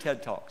familiar with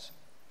TED Talks?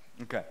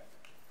 Okay.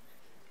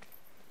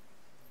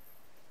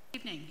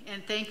 Good evening,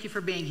 and thank you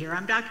for being here.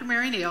 I'm Dr.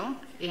 Mary Neal,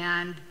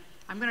 and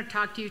I'm going to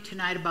talk to you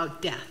tonight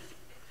about death,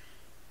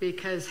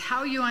 because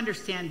how you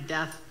understand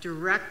death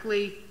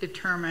directly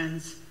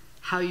determines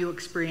how you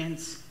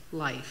experience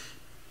life.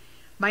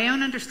 My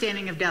own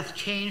understanding of death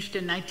changed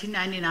in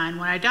 1999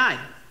 when I died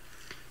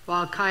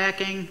while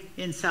kayaking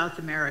in South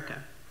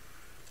America.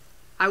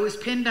 I was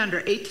pinned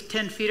under 8 to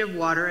 10 feet of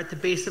water at the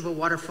base of a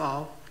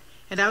waterfall,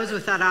 and I was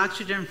without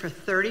oxygen for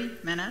 30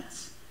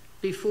 minutes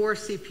before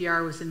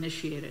CPR was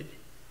initiated.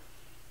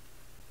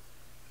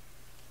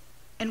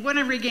 And when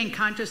I regained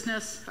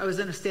consciousness, I was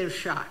in a state of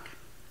shock.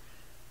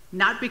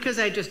 Not because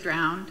I just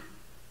drowned,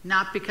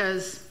 not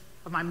because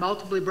of my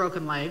multiply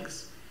broken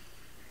legs,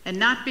 and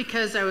not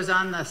because I was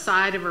on the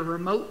side of a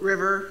remote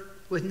river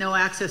with no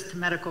access to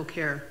medical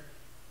care.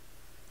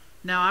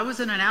 No, I was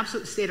in an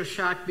absolute state of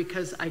shock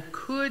because I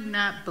could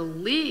not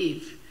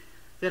believe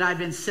that I'd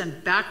been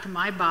sent back to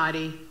my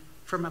body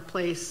from a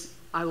place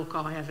I will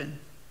call heaven.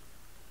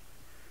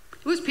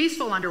 It was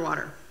peaceful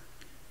underwater,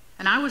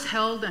 and I was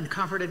held and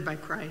comforted by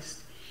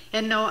Christ.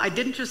 And no, I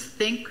didn't just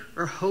think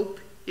or hope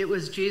it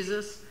was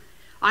Jesus.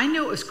 I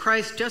knew it was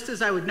Christ just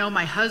as I would know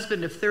my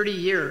husband of 30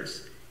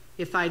 years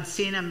if I'd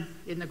seen him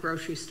in the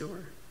grocery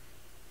store.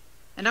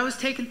 And I was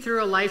taken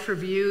through a life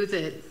review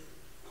that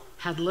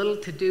had little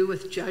to do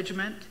with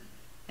judgment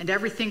and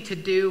everything to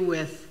do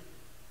with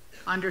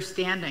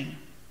understanding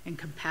and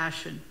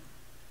compassion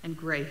and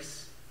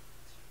grace.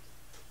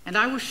 And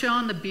I was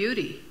shown the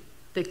beauty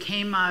that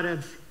came out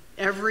of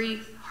every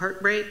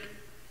heartbreak,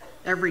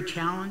 every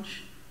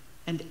challenge,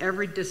 and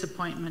every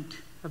disappointment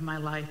of my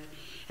life.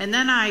 And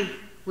then I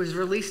was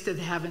released to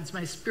the heavens.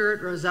 My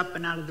spirit rose up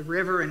and out of the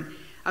river, and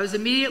I was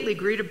immediately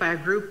greeted by a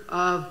group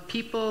of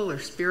people or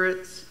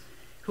spirits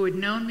who had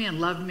known me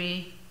and loved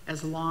me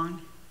as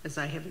long as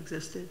I have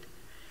existed.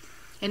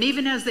 And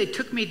even as they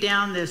took me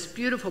down this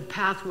beautiful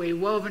pathway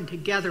woven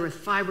together with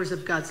fibers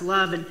of God's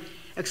love and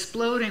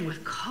exploding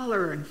with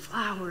color and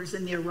flowers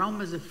and the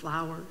aromas of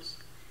flowers,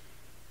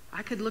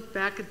 I could look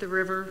back at the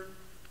river,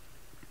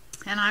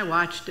 and I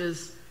watched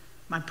as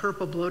my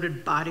purple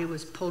bloated body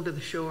was pulled to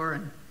the shore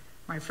and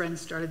my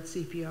friends started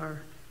CPR.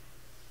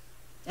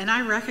 And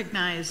I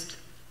recognized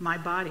my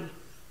body,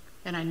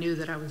 and I knew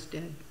that I was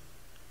dead.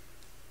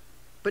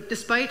 But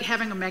despite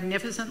having a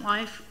magnificent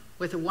life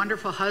with a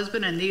wonderful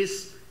husband and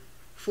these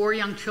 4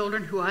 young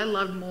children who I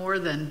loved more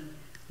than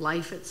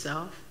life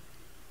itself,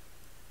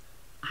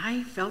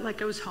 I felt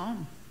like I was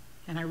home,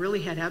 and I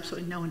really had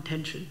absolutely no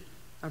intention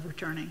of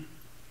returning.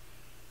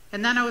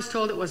 And then I was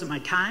told it wasn't my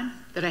time,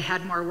 that I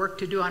had more work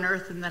to do on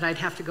earth, and that I'd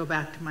have to go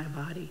back to my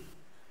body.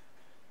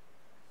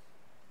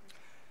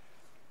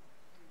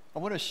 I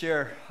want to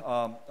share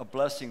a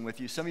blessing with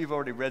you. Some of you have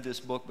already read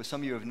this book, but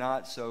some of you have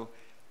not, so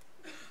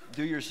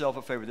do yourself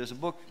a favor. There's a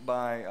book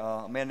by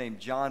a man named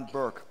John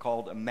Burke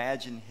called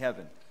Imagine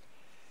Heaven.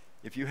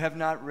 If you have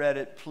not read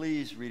it,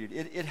 please read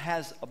it. It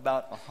has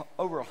about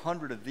over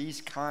 100 of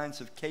these kinds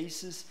of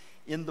cases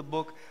in the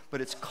book, but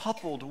it's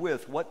coupled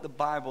with what the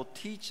Bible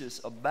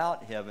teaches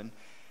about heaven,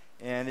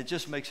 and it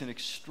just makes an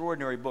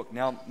extraordinary book.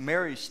 Now,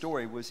 Mary's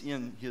story was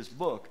in his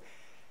book,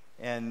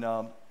 and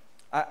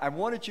I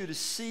wanted you to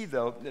see,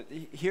 though,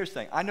 here's the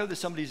thing. I know that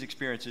some of these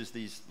experiences,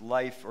 these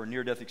life or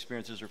near-death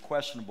experiences, are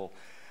questionable,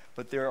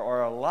 but there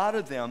are a lot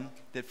of them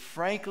that,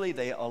 frankly,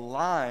 they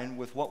align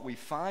with what we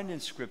find in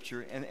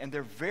Scripture, and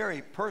they're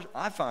very,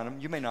 I find them,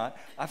 you may not,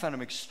 I find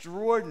them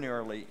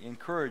extraordinarily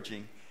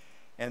encouraging,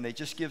 and they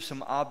just give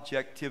some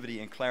objectivity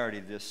and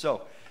clarity to this.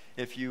 So,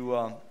 if you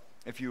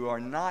are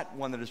not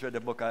one that has read the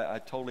book, I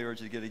totally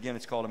urge you to get it again.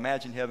 It's called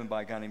Imagine Heaven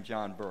by a guy named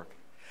John Burke.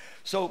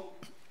 So,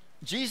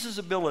 Jesus'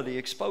 ability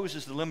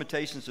exposes the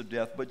limitations of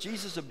death, but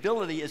Jesus'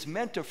 ability is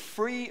meant to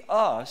free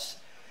us.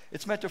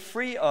 It's meant to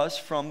free us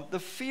from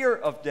the fear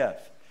of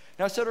death.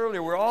 Now, I said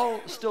earlier, we're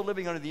all still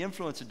living under the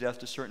influence of death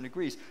to certain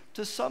degrees.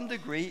 To some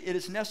degree, it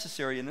is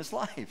necessary in this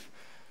life.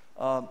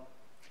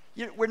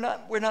 We're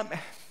not,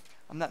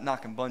 I'm not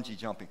knocking bungee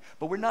jumping,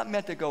 but we're not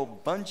meant to go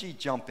bungee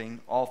jumping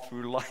all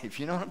through life.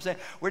 You know what I'm saying?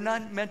 We're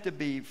not meant to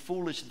be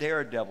foolish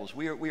daredevils.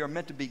 We are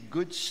meant to be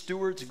good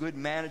stewards, good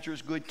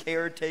managers, good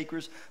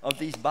caretakers of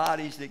these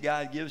bodies that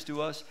God gives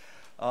to us.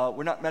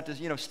 We're not meant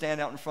to, stand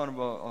out in front of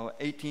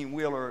a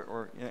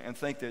 18-wheeler and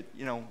think that,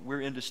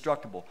 we're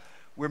indestructible.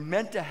 We're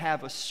meant to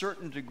have a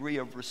certain degree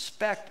of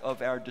respect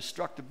of our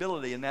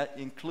destructibility, and that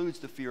includes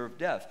the fear of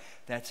death.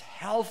 That's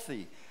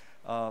healthy.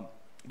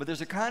 But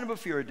there's a kind of a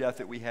fear of death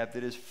that we have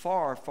that is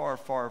far, far,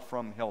 far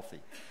from healthy.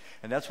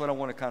 And that's what I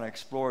want to kind of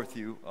explore with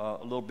you a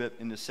little bit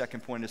in the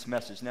second point of this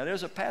message. Now,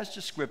 there's a passage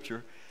of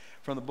Scripture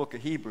from the book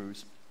of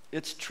Hebrews.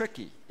 It's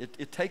tricky.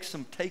 It takes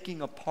some taking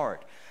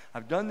apart.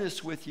 I've done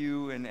this with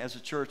you and as a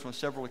church on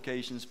several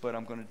occasions, but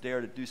I'm going to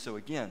dare to do so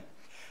again.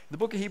 In the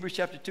book of Hebrews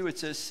chapter 2, it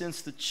says,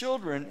 since the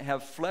children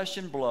have flesh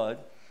and blood,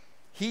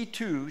 he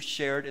too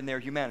shared in their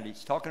humanity.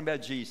 It's talking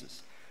about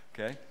Jesus,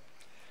 okay?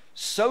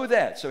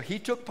 So he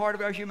took part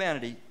of our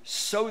humanity,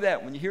 so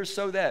that, when you hear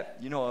so that,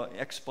 an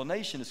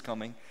explanation is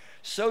coming,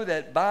 so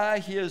that by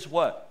his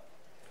what?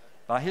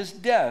 By his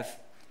death,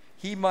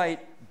 he might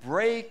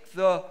break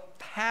the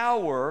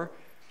power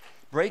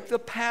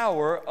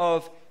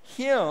of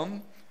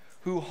him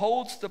who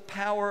holds the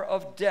power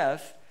of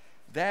death,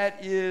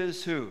 that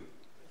is who?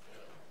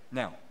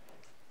 Now,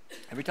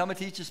 every time I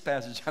teach this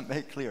passage, I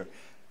make clear,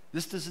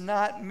 this does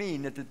not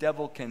mean that the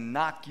devil can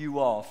knock you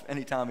off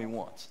anytime he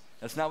wants.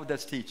 That's not what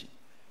that's teaching.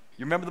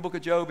 You remember the book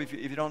of Job? If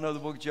you don't know the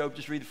book of Job,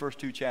 just read the first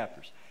 2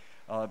 chapters.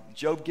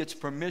 Job gets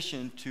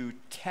permission to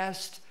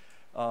test,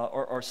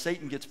 or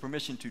Satan gets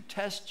permission to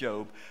test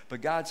Job,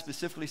 but God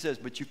specifically says,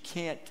 but you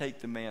can't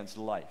take the man's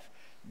life.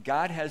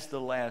 God has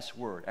the last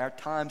word. Our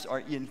times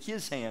are in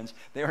his hands.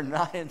 They are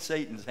not in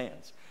Satan's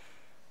hands.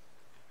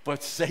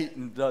 But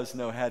Satan does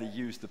know how to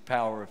use the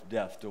power of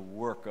death to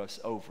work us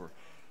over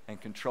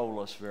and control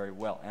us very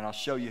well. And I'll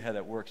show you how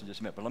that works in just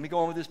a minute. But let me go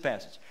on with this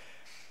passage.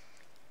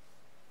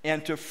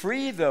 And to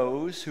free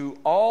those who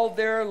all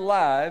their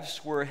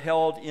lives were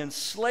held in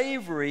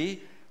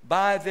slavery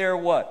by their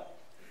what?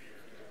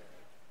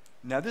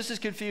 Now, this is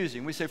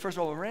confusing. We say, first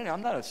of all, Randy,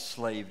 I'm not a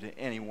slave to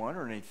anyone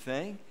or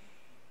anything.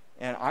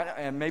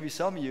 And maybe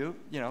some of you,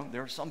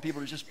 there are some people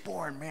who are just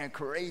born,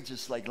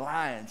 courageous like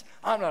lions.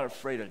 I'm not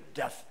afraid of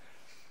death.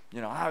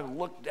 I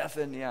look death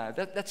in the eye.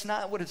 That's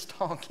not what it's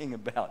talking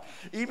about.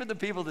 Even the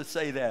people that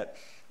say that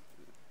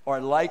are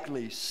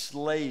likely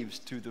slaves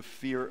to the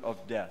fear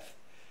of death.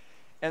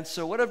 And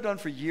so what I've done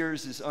for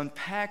years is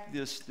unpack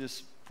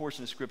this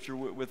portion of Scripture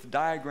with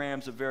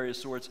diagrams of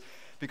various sorts,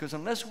 because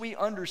unless we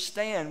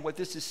understand what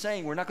this is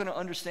saying, we're not going to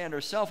understand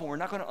ourselves, and we're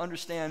not going to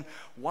understand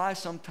why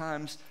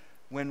sometimes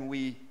when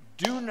we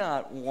do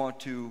not want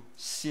to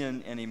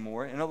sin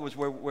anymore. In other words,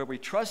 where we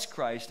trust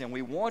Christ and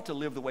we want to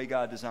live the way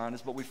God designed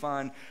us, but we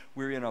find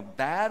we're in a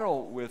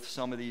battle with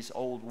some of these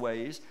old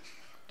ways,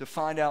 to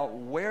find out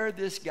where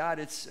this got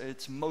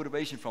its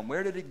motivation from.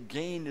 Where did it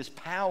gain this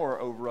power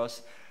over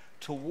us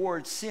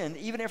towards sin?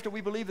 Even after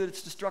we believe that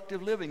it's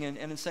destructive living and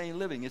insane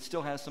living, it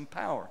still has some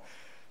power.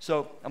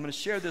 So I'm going to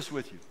share this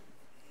with you.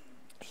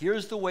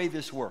 Here's the way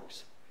this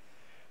works.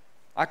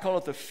 I call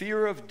it the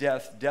fear of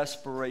death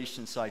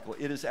desperation cycle.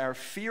 It is our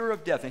fear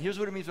of death. And here's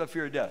what it means by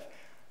fear of death.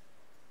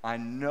 I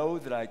know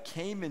that I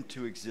came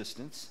into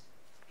existence,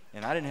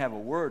 and I didn't have a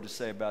word to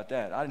say about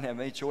that. I didn't have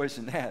any choice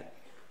in that.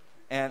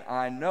 And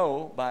I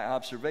know by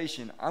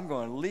observation I'm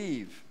going to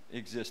leave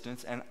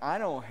existence, and I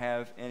don't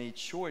have any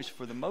choice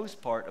for the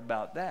most part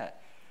about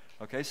that.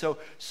 Okay, so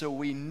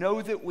we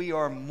know that we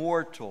are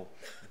mortal.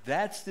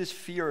 That's this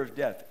fear of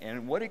death.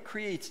 And what it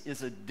creates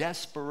is a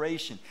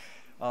desperation.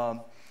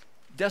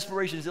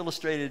 Desperation is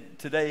illustrated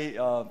today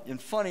in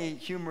funny,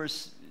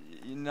 humorous,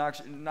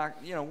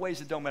 ways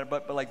that don't matter,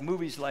 but like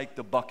movies like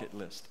The Bucket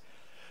List.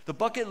 The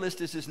bucket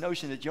list is this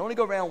notion that you only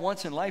go around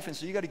once in life, and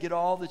so you got to get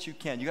all that you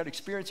can. You got to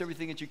experience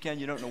everything that you can.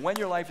 You don't know when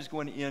your life is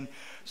going to end,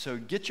 so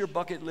get your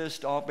bucket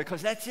list off,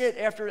 because that's it.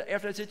 After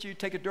that's it, you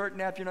take a dirt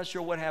nap. You're not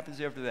sure what happens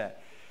after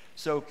that.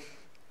 So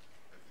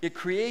it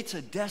creates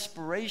a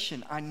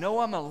desperation. I know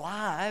I'm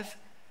alive,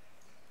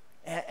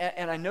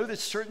 and I know that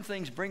certain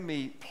things bring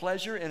me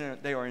pleasure,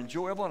 and they are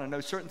enjoyable, and I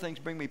know certain things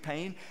bring me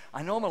pain.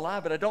 I know I'm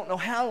alive, but I don't know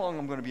how long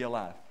I'm going to be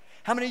alive.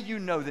 How many of you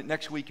know that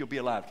next week you'll be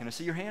alive? Can I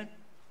see your hand?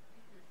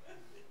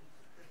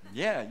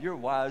 Yeah, you're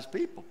wise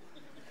people.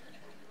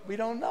 We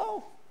don't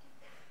know.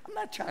 I'm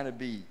not trying to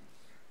be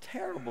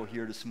terrible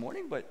here this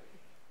morning, but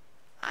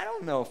I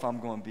don't know if I'm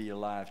going to be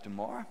alive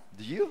tomorrow.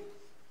 Do you?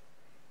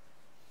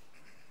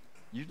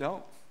 You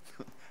don't.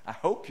 I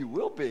hope you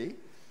will be.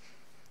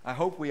 I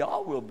hope we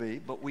all will be,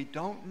 but we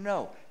don't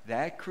know.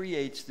 That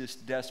creates this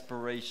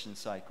desperation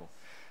cycle.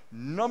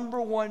 Number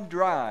one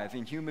drive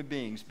in human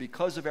beings,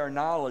 because of our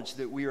knowledge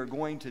that we are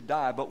going to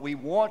die, but we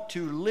want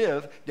to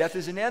live. Death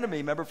is an enemy.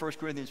 Remember 1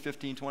 Corinthians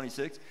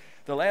 15:26,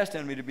 the last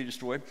enemy to be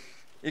destroyed.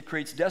 It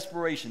creates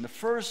desperation. The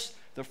first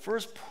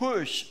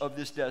push of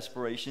this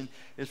desperation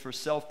is for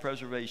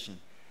self-preservation.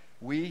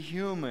 We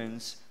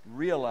humans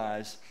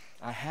realize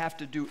I have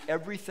to do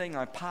everything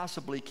I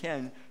possibly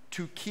can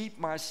to keep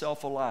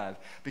myself alive,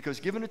 because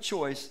given a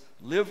choice,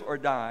 live or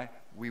die,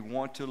 we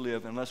want to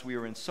live unless we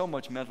are in so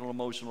much mental,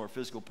 emotional, or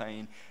physical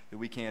pain that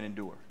we can't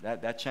endure.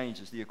 That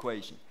changes the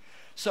equation.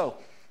 So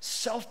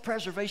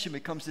self-preservation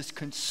becomes this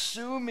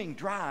consuming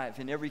drive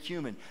in every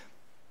human,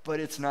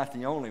 but it's not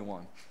the only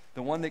one.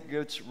 The one that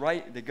goes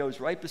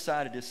right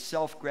beside it is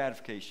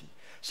self-gratification.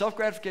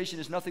 Self-gratification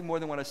is nothing more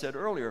than what I said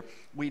earlier.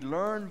 We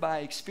learn by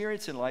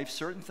experience in life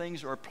certain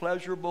things are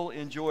pleasurable,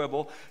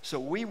 enjoyable, so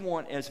we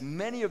want as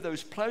many of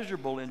those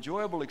pleasurable,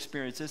 enjoyable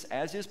experiences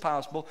as is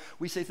possible.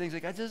 We say things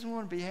like, I just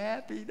want to be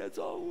happy. That's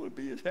all I want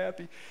to be, is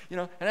happy.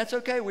 And that's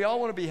okay. We all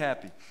want to be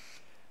happy.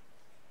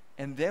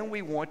 And then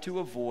we want to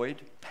avoid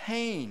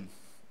pain.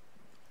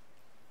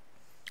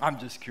 I'm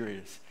just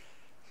curious.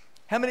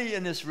 How many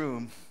in this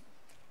room,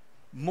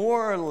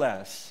 more or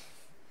less,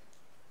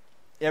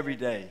 every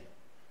day,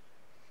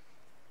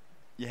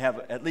 you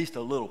have at least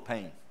a little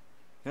pain?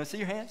 Can I see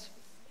your hands?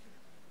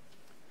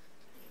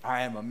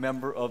 I am a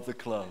member of the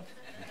club.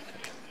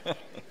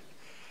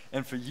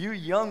 And for you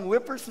young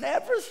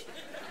whippersnappers,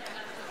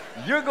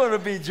 you're going to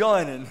be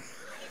joining.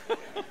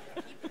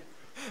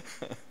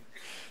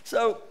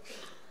 So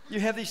you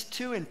have these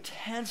two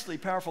intensely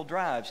powerful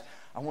drives.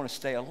 I want to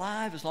stay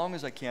alive as long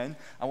as I can.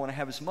 I want to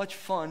have as much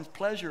fun,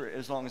 pleasure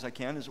as long as I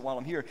can while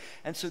I'm here.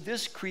 And so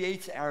this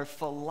creates our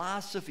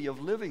philosophy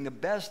of living. The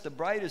best, the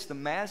brightest, the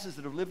masses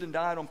that have lived and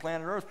died on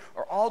planet Earth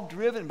are all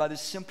driven by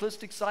this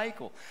simplistic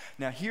cycle.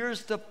 Now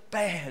here's the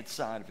bad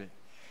side of it.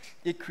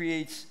 It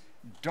creates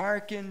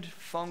darkened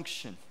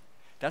function.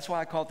 That's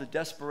why I call it the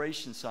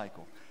desperation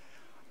cycle.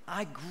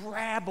 I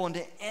grab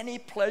onto any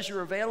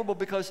pleasure available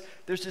because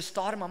there's this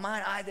thought in my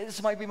mind,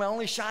 this might be my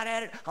only shot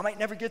at it. I might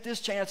never get this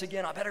chance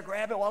again. I better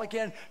grab it while I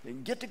can.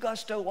 Get the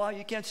gusto while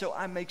you can. So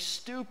I make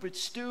stupid,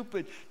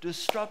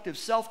 destructive,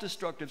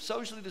 self-destructive,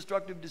 socially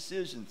destructive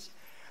decisions.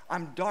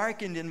 I'm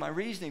darkened in my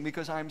reasoning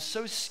because I'm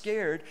so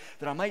scared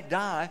that I might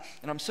die,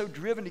 and I'm so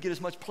driven to get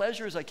as much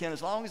pleasure as I can,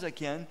 as long as I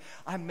can.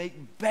 I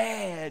make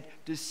bad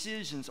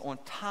decisions on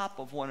top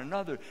of one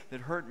another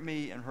that hurt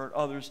me and hurt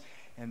others.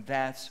 And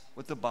that's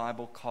what the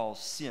Bible calls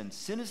sin.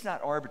 Sin is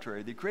not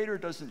arbitrary. The Creator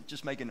doesn't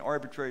just make an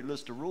arbitrary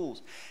list of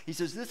rules. He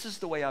says, this is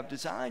the way I've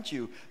designed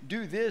you.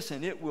 Do this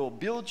and it will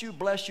build you,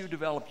 bless you,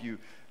 develop you.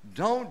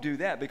 Don't do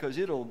that because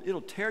it'll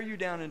tear you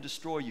down and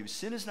destroy you.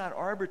 Sin is not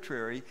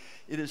arbitrary.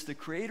 It is the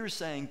Creator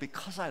saying,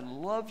 because I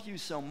love you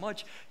so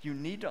much, you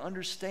need to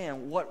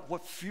understand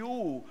what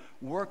fuel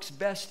works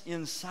best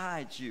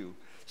inside you.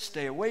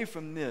 Stay away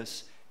from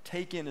this.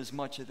 Take in as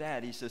much of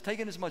that. He says, take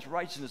in as much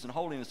righteousness and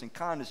holiness and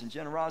kindness and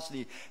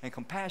generosity and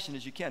compassion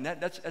as you can.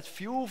 That's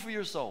fuel for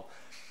your soul.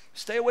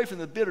 Stay away from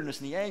the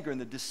bitterness and the anger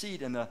and the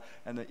deceit and the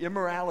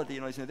immorality.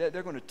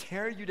 They're going to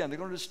tear you down. They're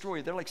going to destroy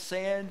you. They're like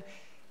sand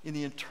in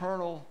the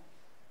internal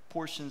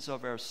portions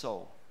of our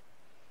soul.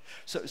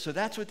 So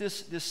that's what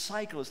this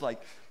cycle is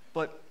like.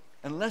 But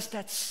unless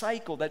that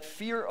cycle, that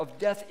fear of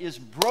death is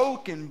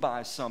broken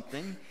by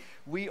something,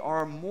 we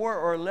are more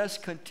or less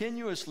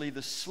continuously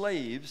the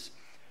slaves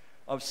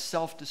of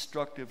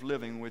self-destructive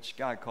living, which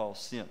God calls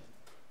sin.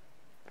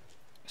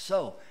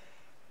 So,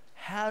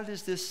 how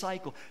does this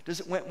cycle,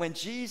 when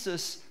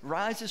Jesus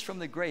rises from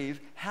the grave,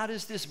 how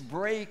does this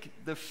break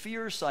the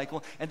fear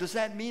cycle? And does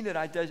that mean that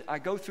I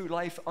go through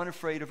life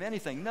unafraid of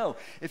anything? No.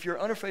 If you're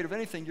unafraid of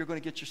anything, you're going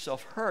to get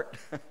yourself hurt.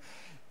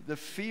 The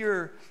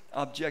fear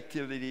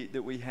objectivity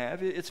that we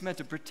have, it's meant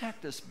to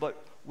protect us,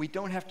 but we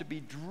don't have to be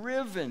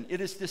driven.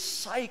 It is this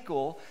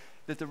cycle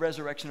that the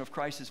resurrection of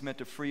Christ is meant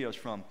to free us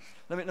from.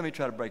 Let me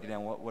try to break it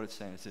down. What it's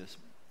saying is this.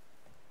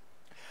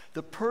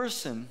 The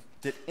person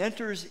that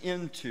enters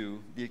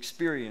into the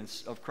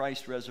experience of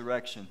Christ's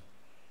resurrection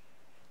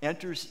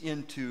enters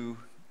into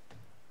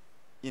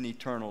an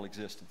eternal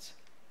existence.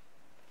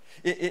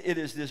 It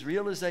is this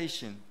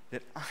realization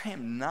that I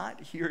am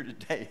not here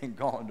today and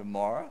gone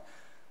tomorrow.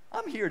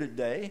 I'm here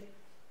today,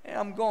 and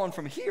I'm going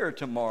from here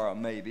tomorrow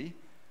maybe,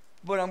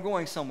 but I'm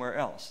going somewhere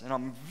else, and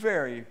I'm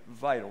very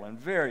vital and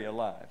very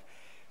alive.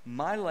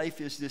 My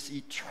life is this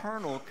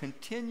eternal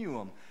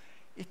continuum.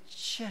 It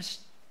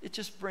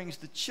just brings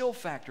the chill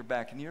factor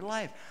back into your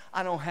life.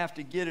 I don't have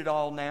to get it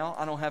all now.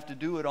 I don't have to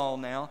do it all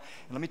now.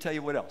 And let me tell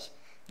you what else.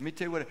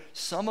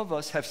 Some of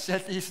us have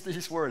said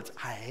these words.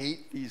 I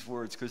hate these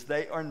words because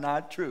they are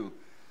not true.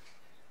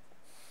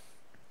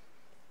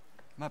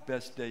 My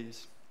best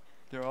days,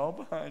 they're all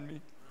behind me.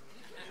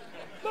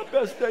 My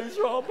best days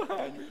are all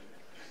behind me.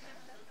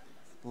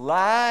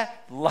 Lie,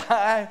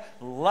 lie,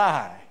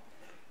 lie.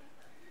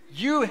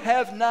 You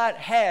have not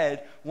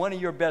had one of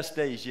your best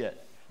days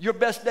yet. Your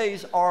best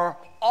days are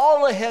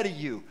all ahead of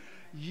you.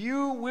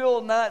 You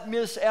will not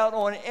miss out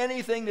on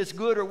anything that's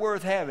good or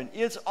worth having.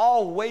 It's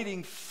all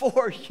waiting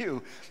for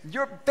you.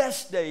 Your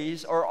best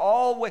days are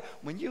all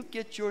when you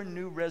get your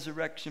new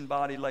resurrection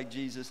body like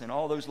Jesus and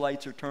all those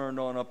lights are turned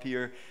on up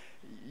here,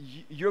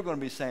 you're going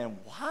to be saying,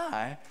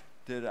 why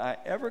did I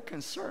ever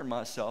concern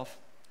myself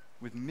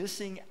with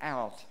missing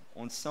out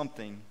on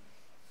something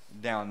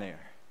down there?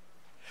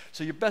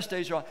 So your best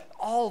days are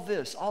all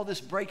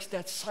this breaks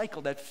that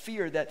cycle, that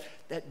fear, that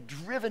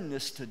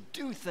drivenness to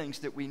do things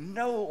that we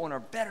know on our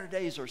better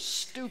days are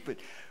stupid.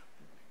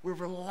 We're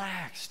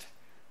relaxed.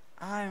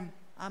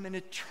 I'm an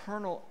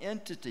eternal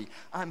entity.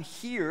 I'm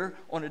here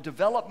on a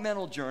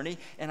developmental journey,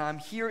 and I'm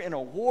here in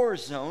a war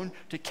zone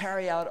to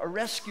carry out a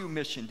rescue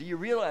mission. Do you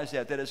realize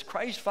that? That as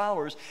Christ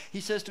followers,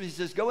 he says,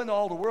 go into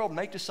all the world,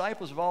 make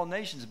disciples of all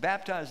nations,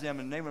 baptize them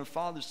in the name of the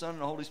Father, Son,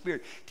 and the Holy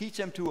Spirit. Teach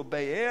them to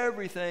obey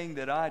everything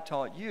that I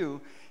taught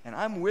you, and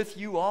I'm with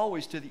you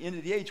always to the end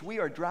of the age. We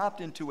are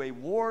dropped into a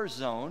war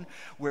zone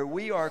where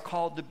we are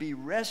called to be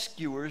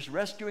rescuers,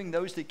 rescuing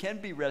those that can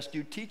be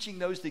rescued, teaching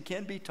those that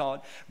can be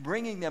taught,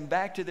 bringing them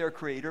back to their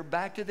Creator,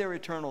 back to their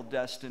eternal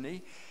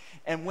destiny.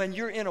 And when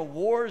you're in a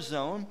war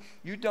zone,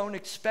 you don't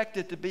expect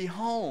it to be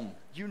home.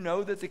 You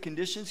know that the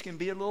conditions can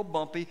be a little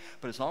bumpy,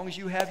 but as long as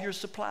you have your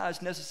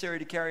supplies necessary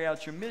to carry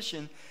out your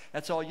mission,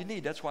 that's all you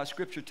need. That's why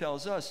Scripture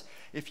tells us,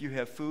 if you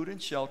have food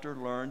and shelter,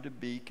 learn to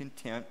be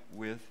content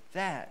with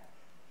that.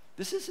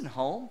 This isn't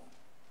home.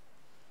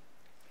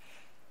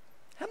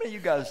 How many of you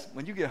guys,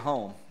 when you get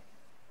home,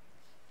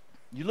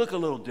 you look a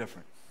little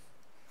different?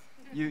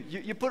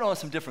 You put on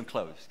some different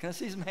clothes. Can I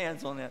see some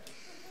hands on that?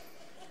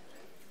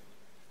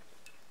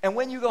 And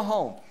when you go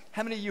home,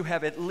 how many of you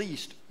have at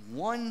least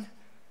one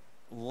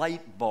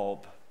light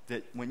bulb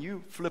that when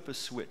you flip a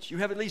switch, you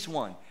have at least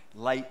one,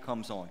 light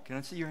comes on? Can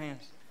I see your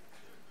hands?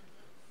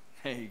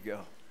 There you go.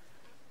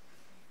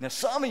 Now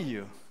some of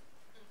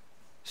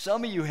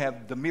you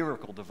have the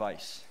miracle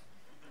device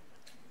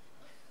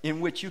in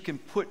which you can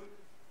put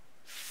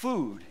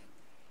food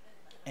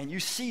and you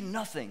see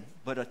nothing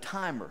but a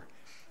timer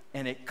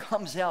and it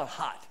comes out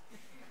hot.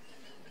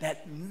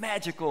 That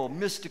magical,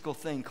 mystical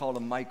thing called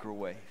a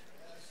microwave.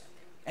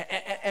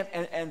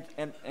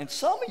 And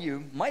some of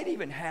you might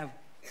even have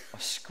a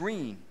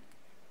screen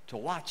to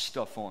watch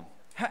stuff on.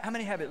 How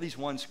many have at least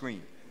one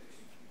screen?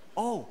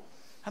 Oh,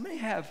 how many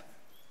have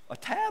a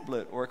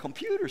tablet or a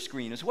computer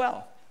screen as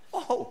well?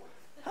 Oh,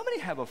 how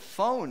many have a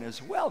phone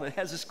as well that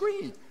has a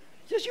screen?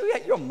 Yes,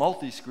 you're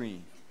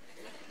multi-screen.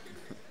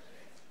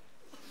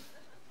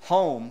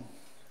 Home,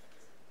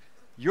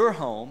 your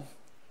home,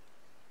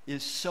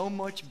 is so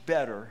much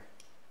better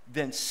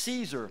than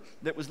Caesar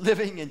that was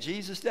living in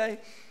Jesus' day.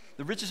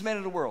 The richest man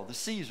in the world, the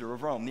Caesar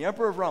of Rome, the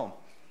emperor of Rome.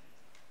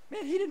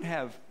 Man, he didn't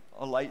have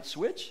a light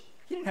switch.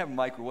 He didn't have a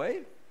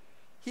microwave.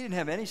 He didn't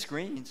have any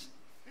screens.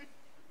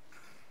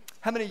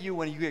 How many of you,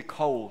 when you get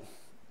cold,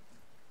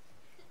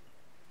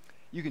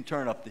 you can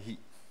turn up the heat?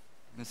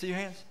 Can I see your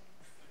hands?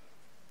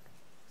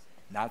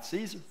 Not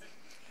Caesar.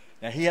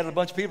 Now, he had a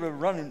bunch of people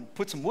run and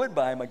put some wood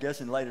by him, I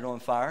guess, and light it on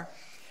fire.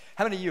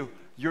 How many of you,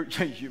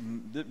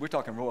 we're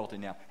talking royalty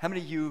now. How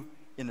many of you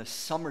in the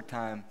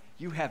summertime,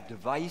 you have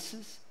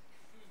devices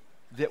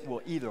that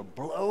will either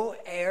blow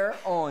air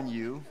on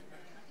you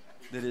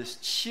that is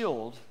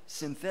chilled,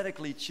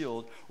 synthetically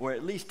chilled, or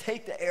at least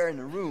take the air in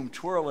the room,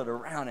 twirl it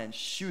around, and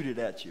shoot it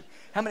at you.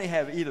 How many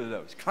have either of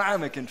those?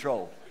 Climate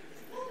control.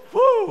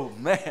 Woo,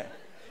 man.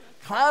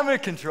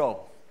 Climate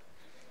control.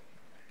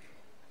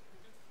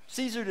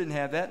 Caesar didn't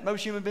have that.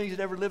 Most human beings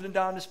that ever lived and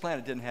died on this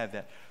planet didn't have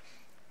that.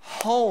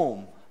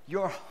 Home,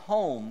 your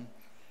home,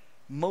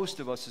 most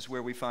of us is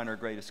where we find our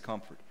greatest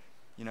comfort.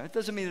 You know, it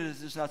doesn't mean that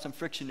there's not some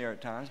friction there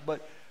at times,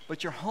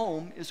 but your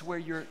home is where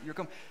you're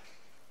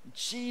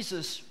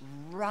Jesus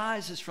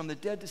rises from the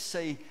dead to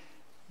say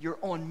you're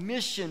on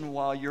mission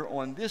while you're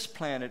on this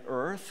planet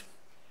Earth.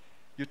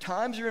 Your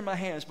times are in my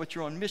hands, but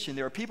you're on mission.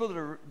 There are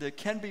people that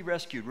can be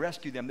rescued.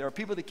 Rescue them. There are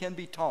people that can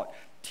be taught.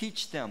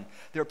 Teach them.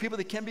 There are people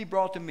that can be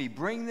brought to me.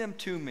 Bring them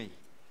to me.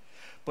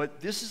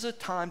 But this is a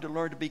time to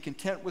learn to be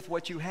content with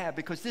what you have,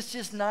 because this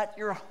is not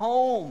your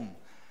home.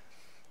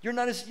 You're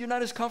not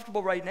as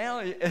comfortable right now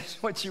as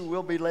what you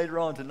will be later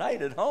on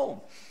tonight at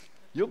home.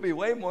 You'll be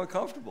way more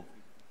comfortable.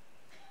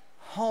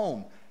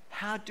 Home.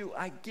 How do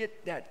I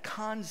get that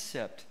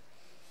concept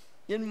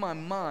in my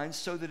mind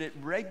so that it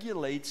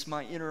regulates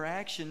my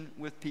interaction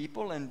with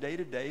people and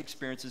day-to-day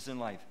experiences in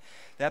life?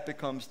 That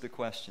becomes the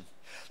question.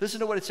 Listen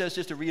to what it says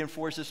just to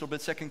reinforce this a little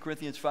bit. 2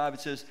 Corinthians 5, it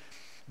says,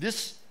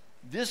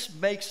 this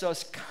makes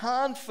us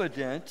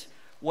confident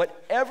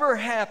whatever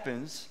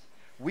happens,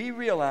 we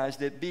realize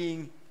that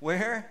being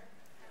where?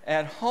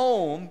 At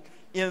home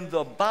in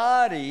the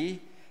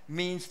body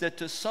means that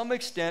to some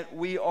extent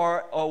we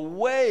are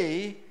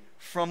away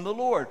from the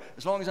Lord.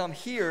 As long as I'm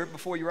here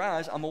before your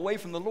eyes, I'm away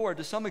from the Lord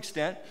to some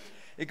extent.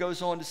 It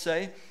goes on to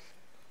say,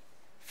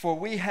 for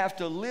we have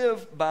to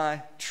live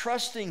by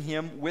trusting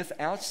him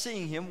without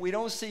seeing him. We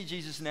don't see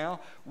Jesus now.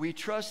 We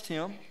trust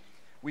him.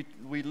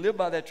 We live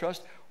by that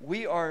trust.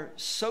 We are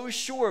so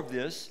sure of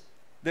this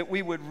that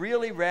we would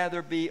really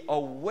rather be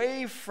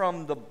away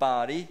from the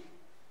body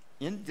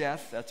in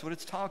death, that's what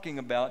it's talking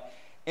about,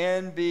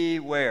 and be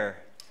where?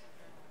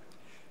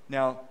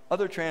 Now,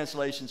 other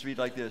translations read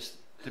like this: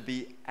 to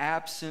be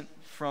absent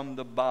from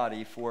the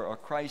body for a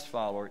Christ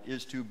follower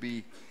is to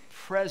be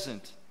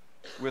present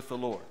with the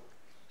Lord.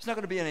 It's not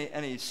going to be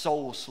any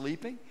soul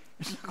sleeping.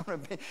 It's not going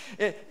to be.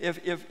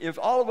 If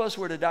all of us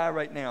were to die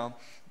right now,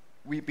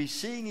 we'd be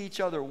seeing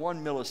each other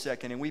 1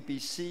 millisecond, and we'd be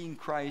seeing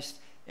Christ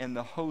and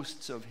the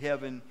hosts of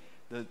heaven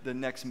the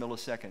next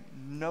millisecond.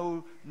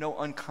 No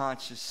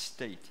unconscious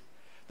state.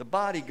 The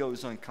body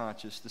goes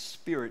unconscious. The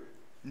spirit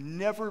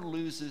never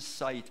loses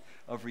sight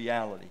of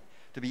reality.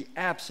 To be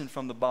absent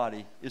from the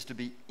body is to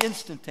be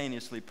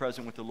instantaneously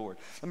present with the Lord.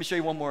 Let me show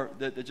you one more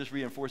that just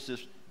reinforces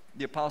this.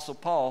 The Apostle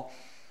Paul,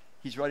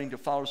 he's writing to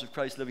followers of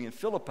Christ living in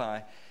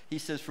Philippi. He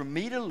says, for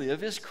me to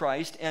live is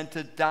Christ, and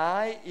to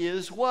die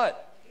is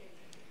what?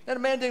 That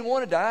man didn't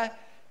want to die.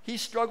 He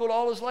struggled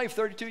all his life,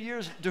 32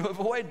 years, to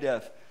avoid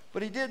death.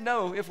 But he did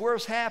know, if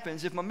worse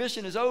happens, if my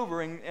mission is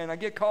over and I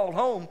get called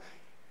home,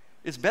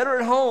 it's better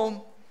at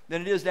home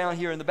than it is down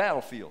here in the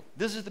battlefield.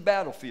 This is the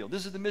battlefield.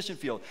 This is the mission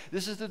field.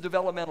 This is the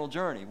developmental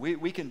journey.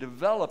 We can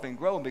develop and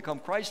grow and become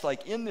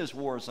Christ-like in this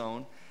war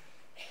zone,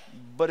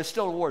 but it's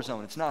still a war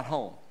zone. It's not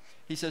home.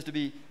 He says,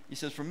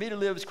 for me to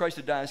live is Christ,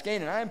 to die is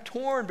gain. And I am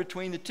torn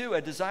between the two,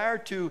 a desire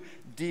to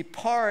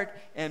depart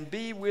and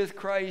be with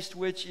Christ,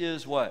 which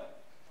is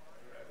what?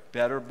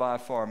 Better by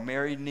far.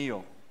 Mary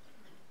Neal.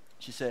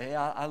 She said, hey,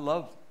 I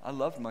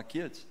loved my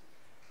kids,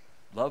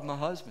 loved my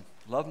husband,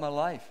 loved my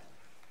life.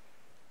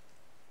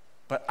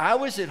 But I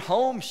was at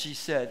home, she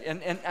said,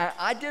 and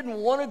I didn't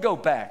want to go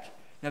back.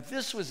 Now,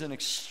 this was an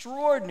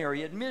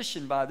extraordinary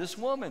admission by this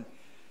woman.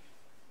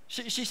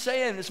 She's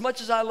saying, as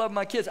much as I love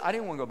my kids, I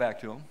didn't want to go back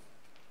to them.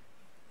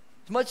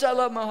 As much as I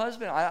love my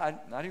husband, I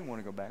didn't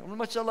want to go back. As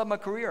much as I love my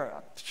career,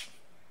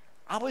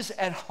 I was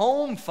at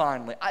home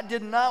finally. I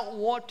did not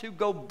want to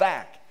go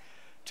back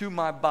to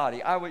my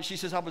body. She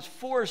says, I was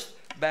forced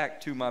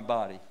back to my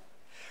body.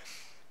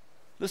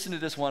 Listen to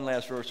this one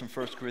last verse from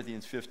 1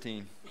 Corinthians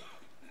 15.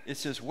 It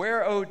says,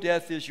 where, O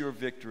death, is your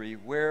victory?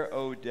 Where,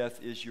 O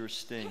death, is your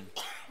sting?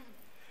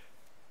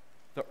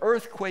 The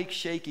earthquake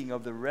shaking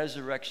of the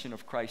resurrection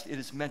of Christ, it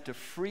is meant to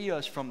free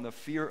us from the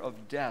fear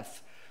of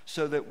death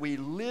so that we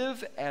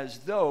live as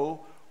though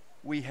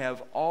we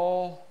have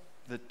all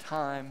the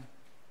time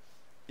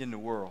in the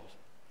world.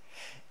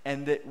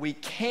 And that we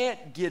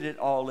can't get it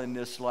all in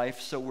this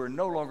life, so we're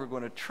no longer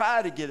going to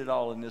try to get it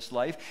all in this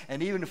life.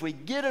 And even if we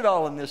get it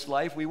all in this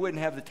life, we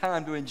wouldn't have the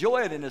time to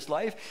enjoy it in this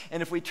life.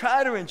 And if we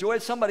try to enjoy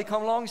it, somebody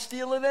come along and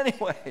steal it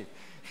anyway,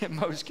 in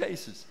most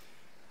cases.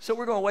 So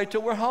we're going to wait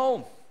till we're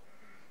home,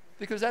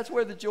 because that's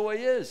where the joy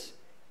is.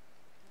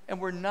 And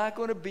we're not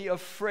going to be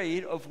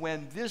afraid of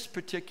when this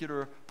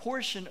particular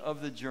portion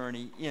of the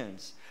journey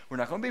ends. We're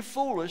not going to be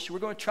foolish. We're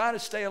going to try to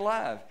stay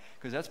alive,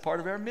 because that's part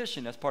of our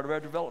mission. That's part of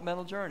our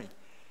developmental journey.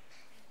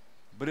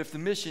 But if the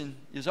mission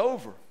is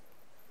over,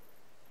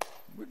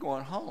 we're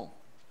going home.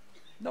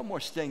 No more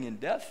staying in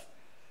death.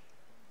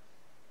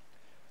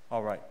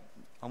 All right.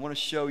 I want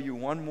to show you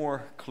one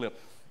more clip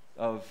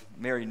of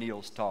Mary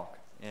Neal's talk.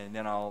 and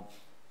then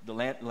the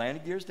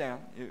landing gear's down.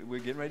 We're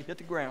getting ready to hit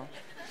the ground.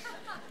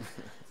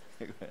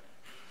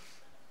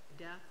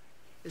 Death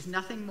is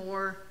nothing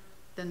more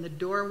than the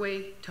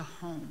doorway to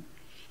home.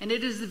 And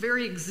it is the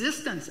very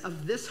existence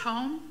of this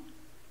home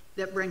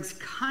that brings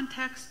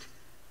context,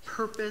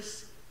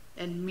 purpose,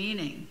 and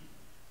meaning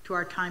to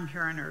our time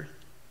here on earth.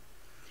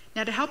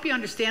 Now, to help you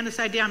understand this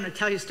idea, I'm going to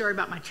tell you a story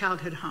about my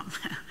childhood home.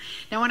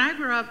 Now, when I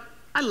grew up,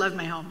 I loved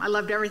my home. I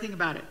loved everything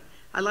about it.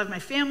 I loved my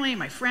family,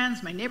 my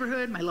friends, my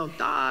neighborhood, my little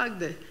dog,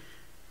 the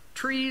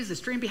trees, the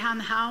stream behind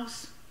the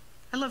house.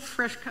 I loved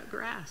fresh cut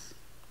grass.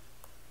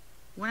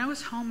 When I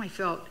was home, I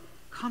felt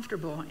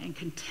comfortable and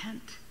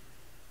content.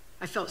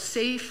 I felt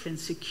safe and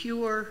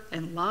secure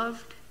and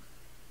loved,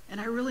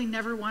 and I really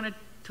never wanted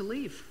to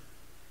leave.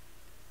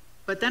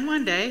 But then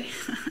one day,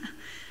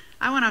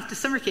 I went off to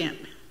summer camp.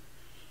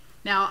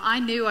 Now, I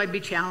knew I'd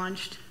be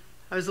challenged.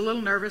 I was a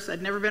little nervous.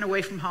 I'd never been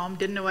away from home,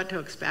 didn't know what to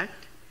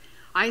expect.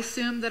 I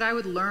assumed that I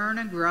would learn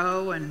and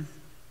grow and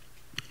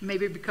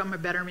maybe become a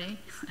better me.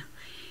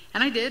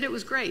 And I did. It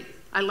was great.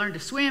 I learned to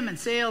swim and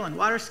sail and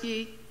water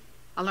ski.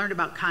 I learned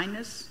about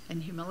kindness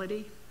and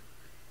humility.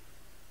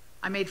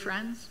 I made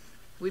friends.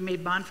 We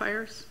made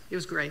bonfires. It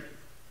was great.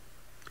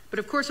 But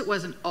of course, it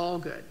wasn't all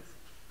good.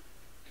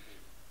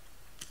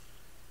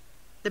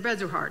 The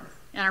beds were hard,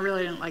 and I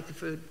really didn't like the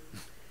food.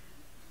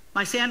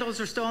 My sandals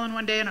were stolen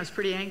one day, and I was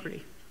pretty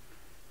angry.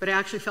 But I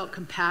actually felt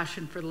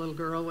compassion for the little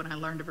girl when I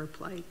learned of her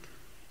plight.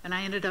 And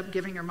I ended up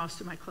giving her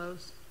most of my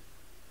clothes.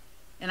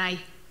 And I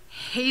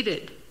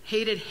hated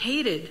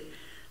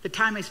the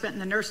time I spent in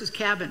the nurse's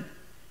cabin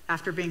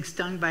after being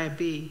stung by a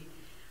bee.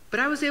 But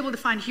I was able to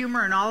find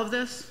humor in all of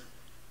this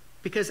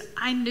because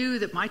I knew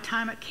that my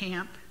time at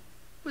camp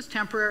was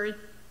temporary.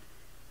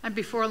 And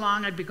before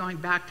long, I'd be going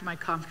back to my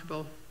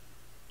comfortable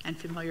and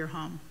familiar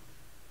home.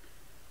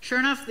 Sure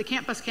enough, the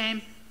camp bus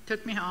came,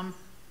 took me home.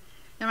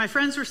 And my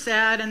friends were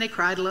sad and they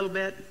cried a little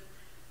bit.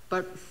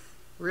 But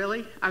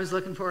really, I was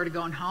looking forward to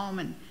going home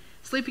and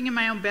sleeping in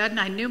my own bed, and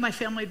I knew my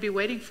family would be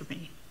waiting for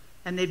me,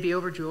 and they'd be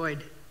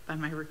overjoyed by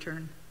my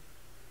return.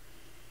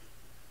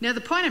 Now, the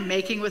point I'm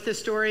making with this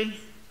story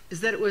is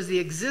that it was the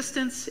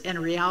existence and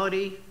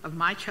reality of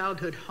my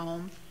childhood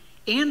home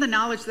and the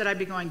knowledge that I'd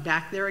be going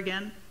back there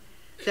again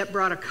that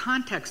brought a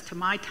context to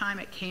my time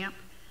at camp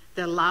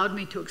that allowed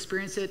me to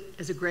experience it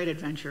as a great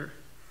adventure.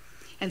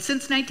 And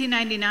since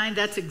 1999,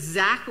 that's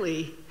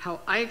exactly how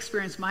I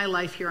experienced my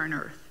life here on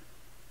earth.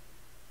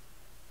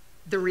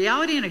 The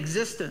reality and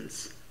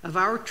existence of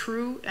our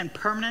true and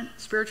permanent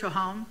spiritual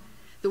home,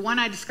 the one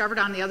I discovered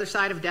on the other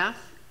side of death,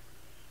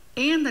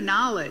 and the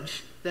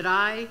knowledge that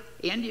I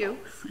and you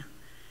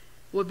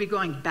will be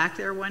going back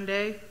there one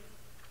day,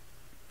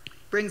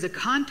 brings a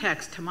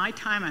context to my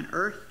time on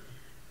earth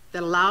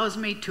that allows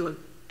me to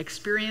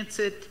experience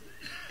it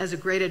as a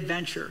great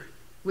adventure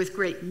with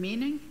great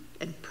meaning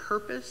and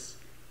purpose,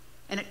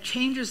 and it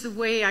changes the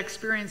way I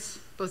experience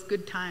both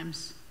good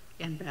times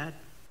and bad.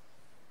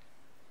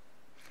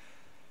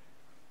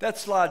 That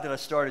slide that I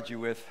started you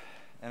with,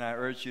 and I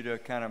urge you to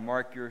kind of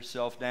mark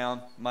yourself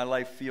down, my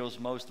life feels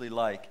mostly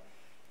like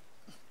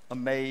a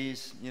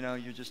maze. You know,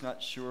 you're just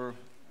not sure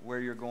where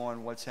you're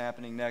going, what's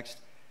happening next.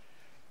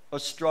 A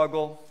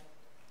struggle,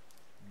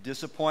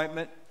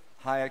 disappointment,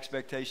 high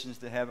expectations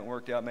that haven't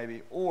worked out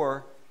maybe,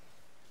 or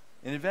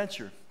an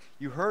adventure.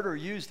 You heard her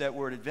use that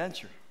word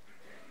adventure.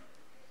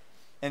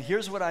 And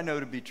here's what I know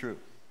to be true.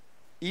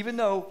 Even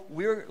though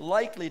we're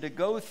likely to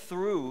go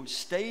through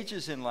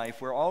stages in life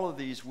where all of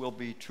these will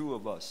be true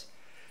of us,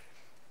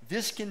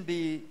 this can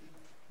be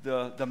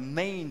the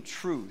main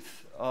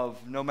truth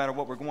of no matter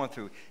what we're going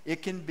through.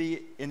 It can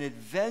be an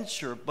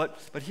adventure, but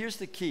here's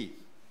the key.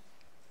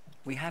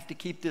 We have to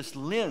keep this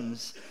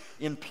lens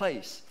in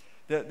place,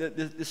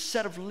 the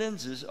set of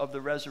lenses of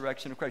the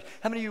resurrection of Christ.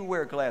 How many of you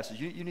wear glasses?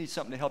 You need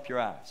something to help your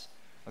eyes,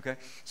 okay?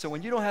 So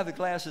when you don't have the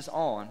glasses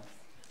on,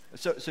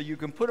 so you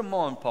can put them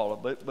on, Paula,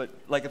 but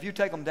like if you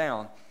take them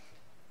down,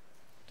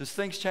 does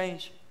things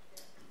change?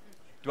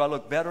 Do I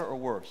look better or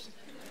worse?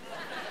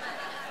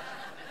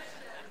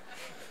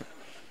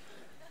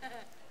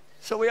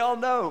 So we all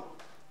know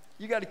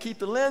you got to keep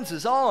the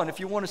lenses on if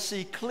you want to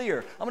see clear.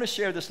 I'm going to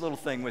share this little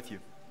thing with you.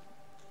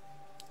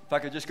 If I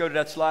could just go to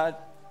that slide.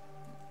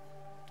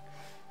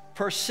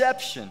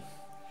 Perception.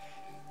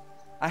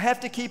 I have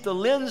to keep the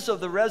lens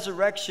of the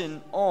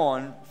resurrection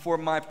on for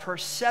my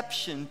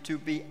perception to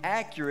be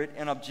accurate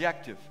and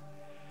objective.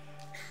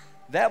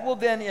 That will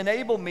then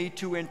enable me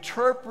to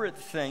interpret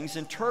things,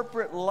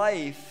 interpret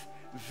life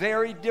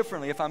very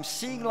differently. If I'm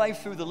seeing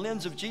life through the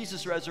lens of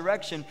Jesus'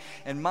 resurrection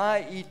and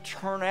my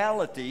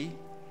eternality,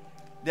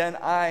 then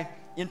I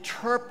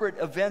interpret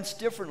events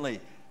differently.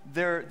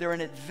 They're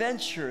an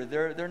adventure.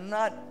 They're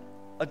not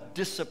a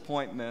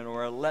disappointment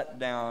or a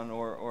letdown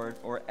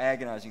or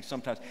agonizing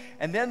sometimes.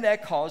 And then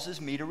that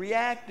causes me to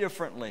react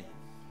differently.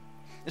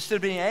 Instead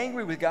of being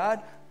angry with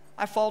God,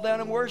 I fall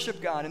down and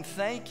worship God and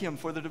thank Him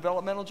for the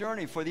developmental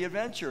journey, for the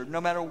adventure,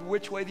 no matter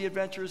which way the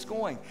adventure is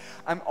going.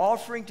 I'm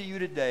offering to you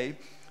today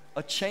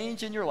a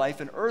change in your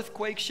life, an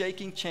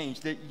earthquake-shaking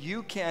change that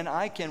you can,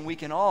 I can, we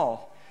can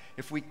all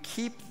if we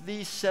keep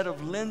these set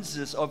of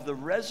lenses of the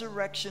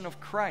resurrection of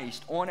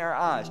Christ on our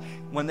eyes,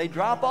 when they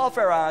drop off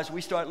our eyes,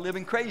 we start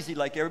living crazy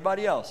like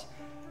everybody else.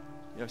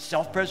 You know,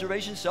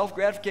 self-preservation,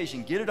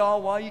 self-gratification, get it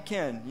all while you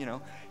can, you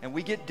know. And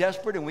we get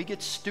desperate and we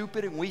get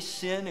stupid and we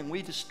sin and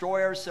we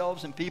destroy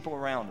ourselves and people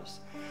around us.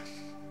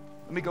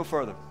 Let me go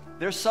further.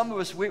 There's some of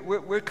us,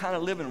 we're kind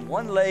of living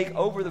one leg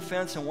over the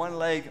fence and one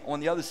leg on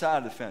the other side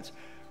of the fence.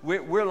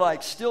 We're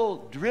like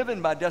still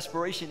driven by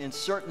desperation in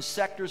certain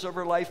sectors of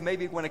our life.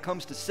 Maybe when it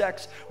comes to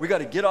sex, we got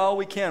to get all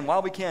we can,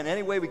 while we can,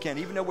 any way we can,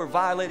 even though we're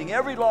violating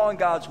every law in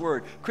God's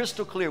word.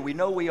 Crystal clear, we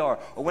know we are.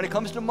 Or when it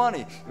comes to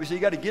money, we say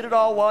you got to get it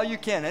all while you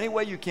can, any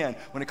way you can.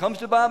 When it comes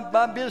to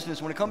my business,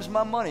 when it comes to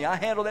my money, I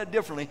handle that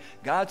differently.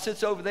 God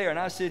sits over there and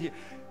I sit here.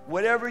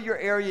 Whatever your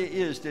area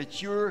is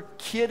that you're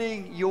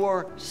kidding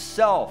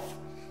yourself,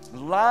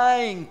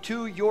 lying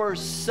to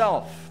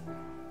yourself,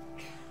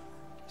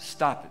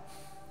 stop it.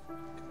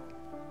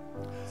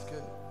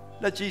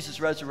 Let Jesus'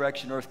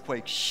 resurrection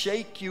earthquake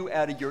shake you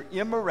out of your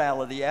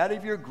immorality, out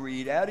of your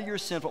greed, out of your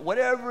sinful,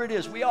 whatever it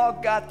is. We all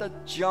got the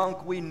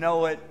junk. We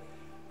know it.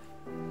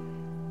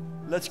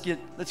 Let's get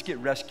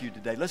rescued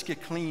today. Let's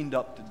get cleaned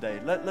up today.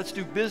 Let's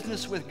do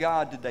business with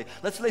God today.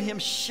 Let's let him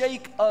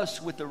shake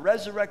us with the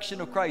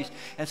resurrection of Christ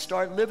and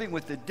start living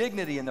with the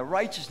dignity and the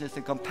righteousness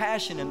and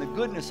compassion and the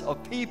goodness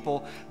of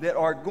people that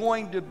are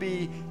going to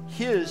be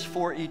his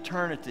for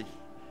eternity.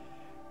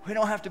 We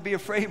don't have to be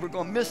afraid we're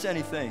going to miss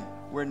anything.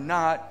 We're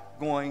not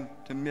going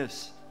to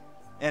miss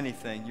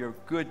anything. Your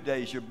good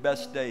days, your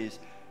best days,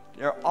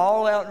 they're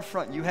all out in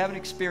front. You haven't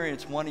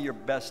experienced one of your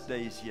best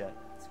days yet.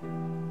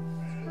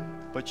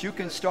 But you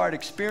can start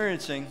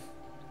experiencing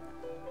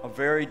a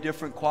very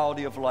different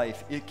quality of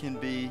life. It can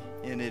be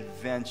an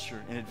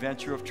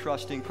adventure of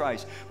trusting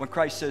Christ. When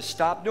Christ says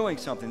stop doing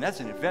something,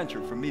 that's an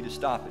adventure for me to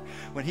stop it.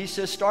 When he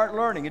says start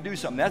learning and do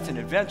something, that's an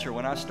adventure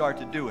when I start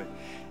to do it.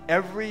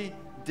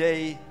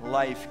 Everyday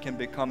life can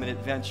become an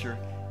adventure.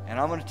 And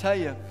I'm going to tell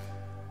you,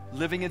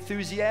 living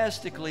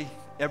enthusiastically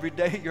every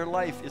day of your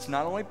life, it's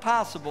not only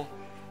possible,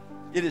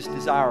 it is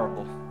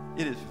desirable.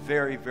 It is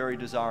very, very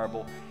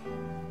desirable.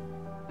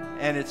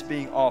 And it's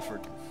being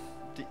offered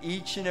to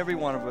each and every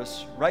one of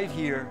us right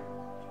here,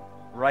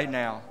 right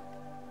now,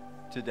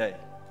 today.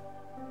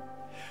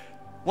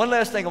 One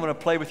last thing I'm going to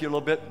play with you a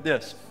little bit.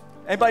 This.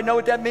 Anybody know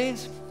what that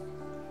means?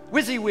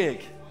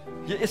 WYSIWYG.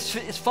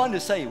 It's fun to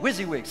say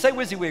WYSIWYG. Say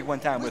WYSIWYG one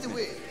time with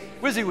me.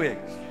 WYSIWYG.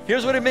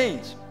 Here's what it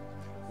means.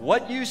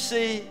 What you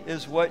see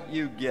is what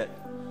you get.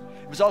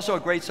 It was also a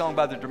great song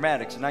by the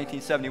Dramatics in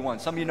 1971.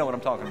 Some of you know what I'm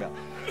talking about.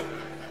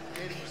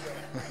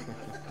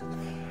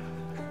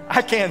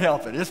 I can't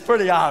help it. It's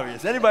pretty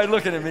obvious. Anybody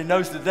looking at me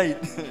knows the date.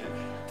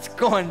 It's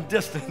going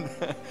distant.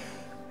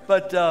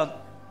 But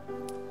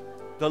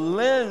the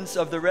lens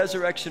of the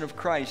resurrection of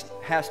Christ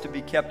has to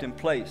be kept in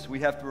place. We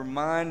have to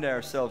remind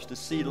ourselves to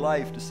see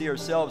life, to see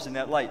ourselves in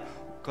that light.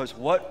 Because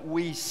what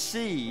we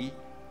see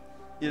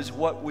is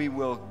what we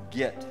will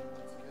get.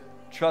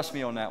 Trust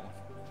me on that one.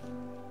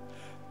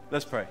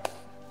 Let's pray.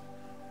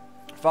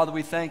 Father,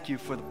 we thank you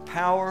for the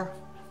power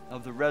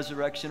of the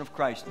resurrection of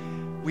Christ.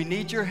 We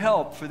need your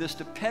help for this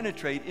to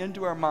penetrate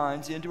into our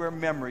minds, into our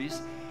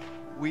memories.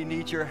 We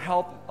need your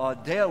help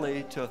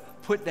daily to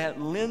put that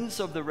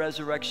lens of the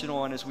resurrection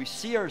on as we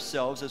see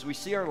ourselves, as we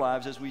see our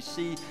lives, as we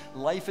see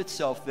life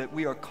itself, that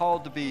we are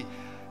called to be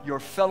your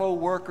fellow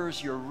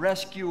workers, your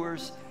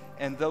rescuers,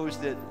 and those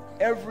that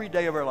every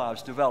day of our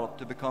lives develop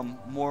to become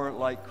more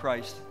like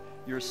Christ,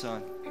 your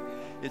Son.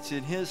 It's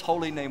in his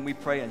holy name we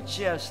pray, and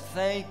just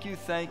thank you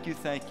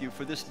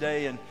for this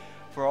day and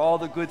for all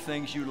the good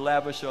things you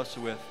lavish us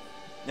with.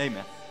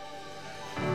 Amen.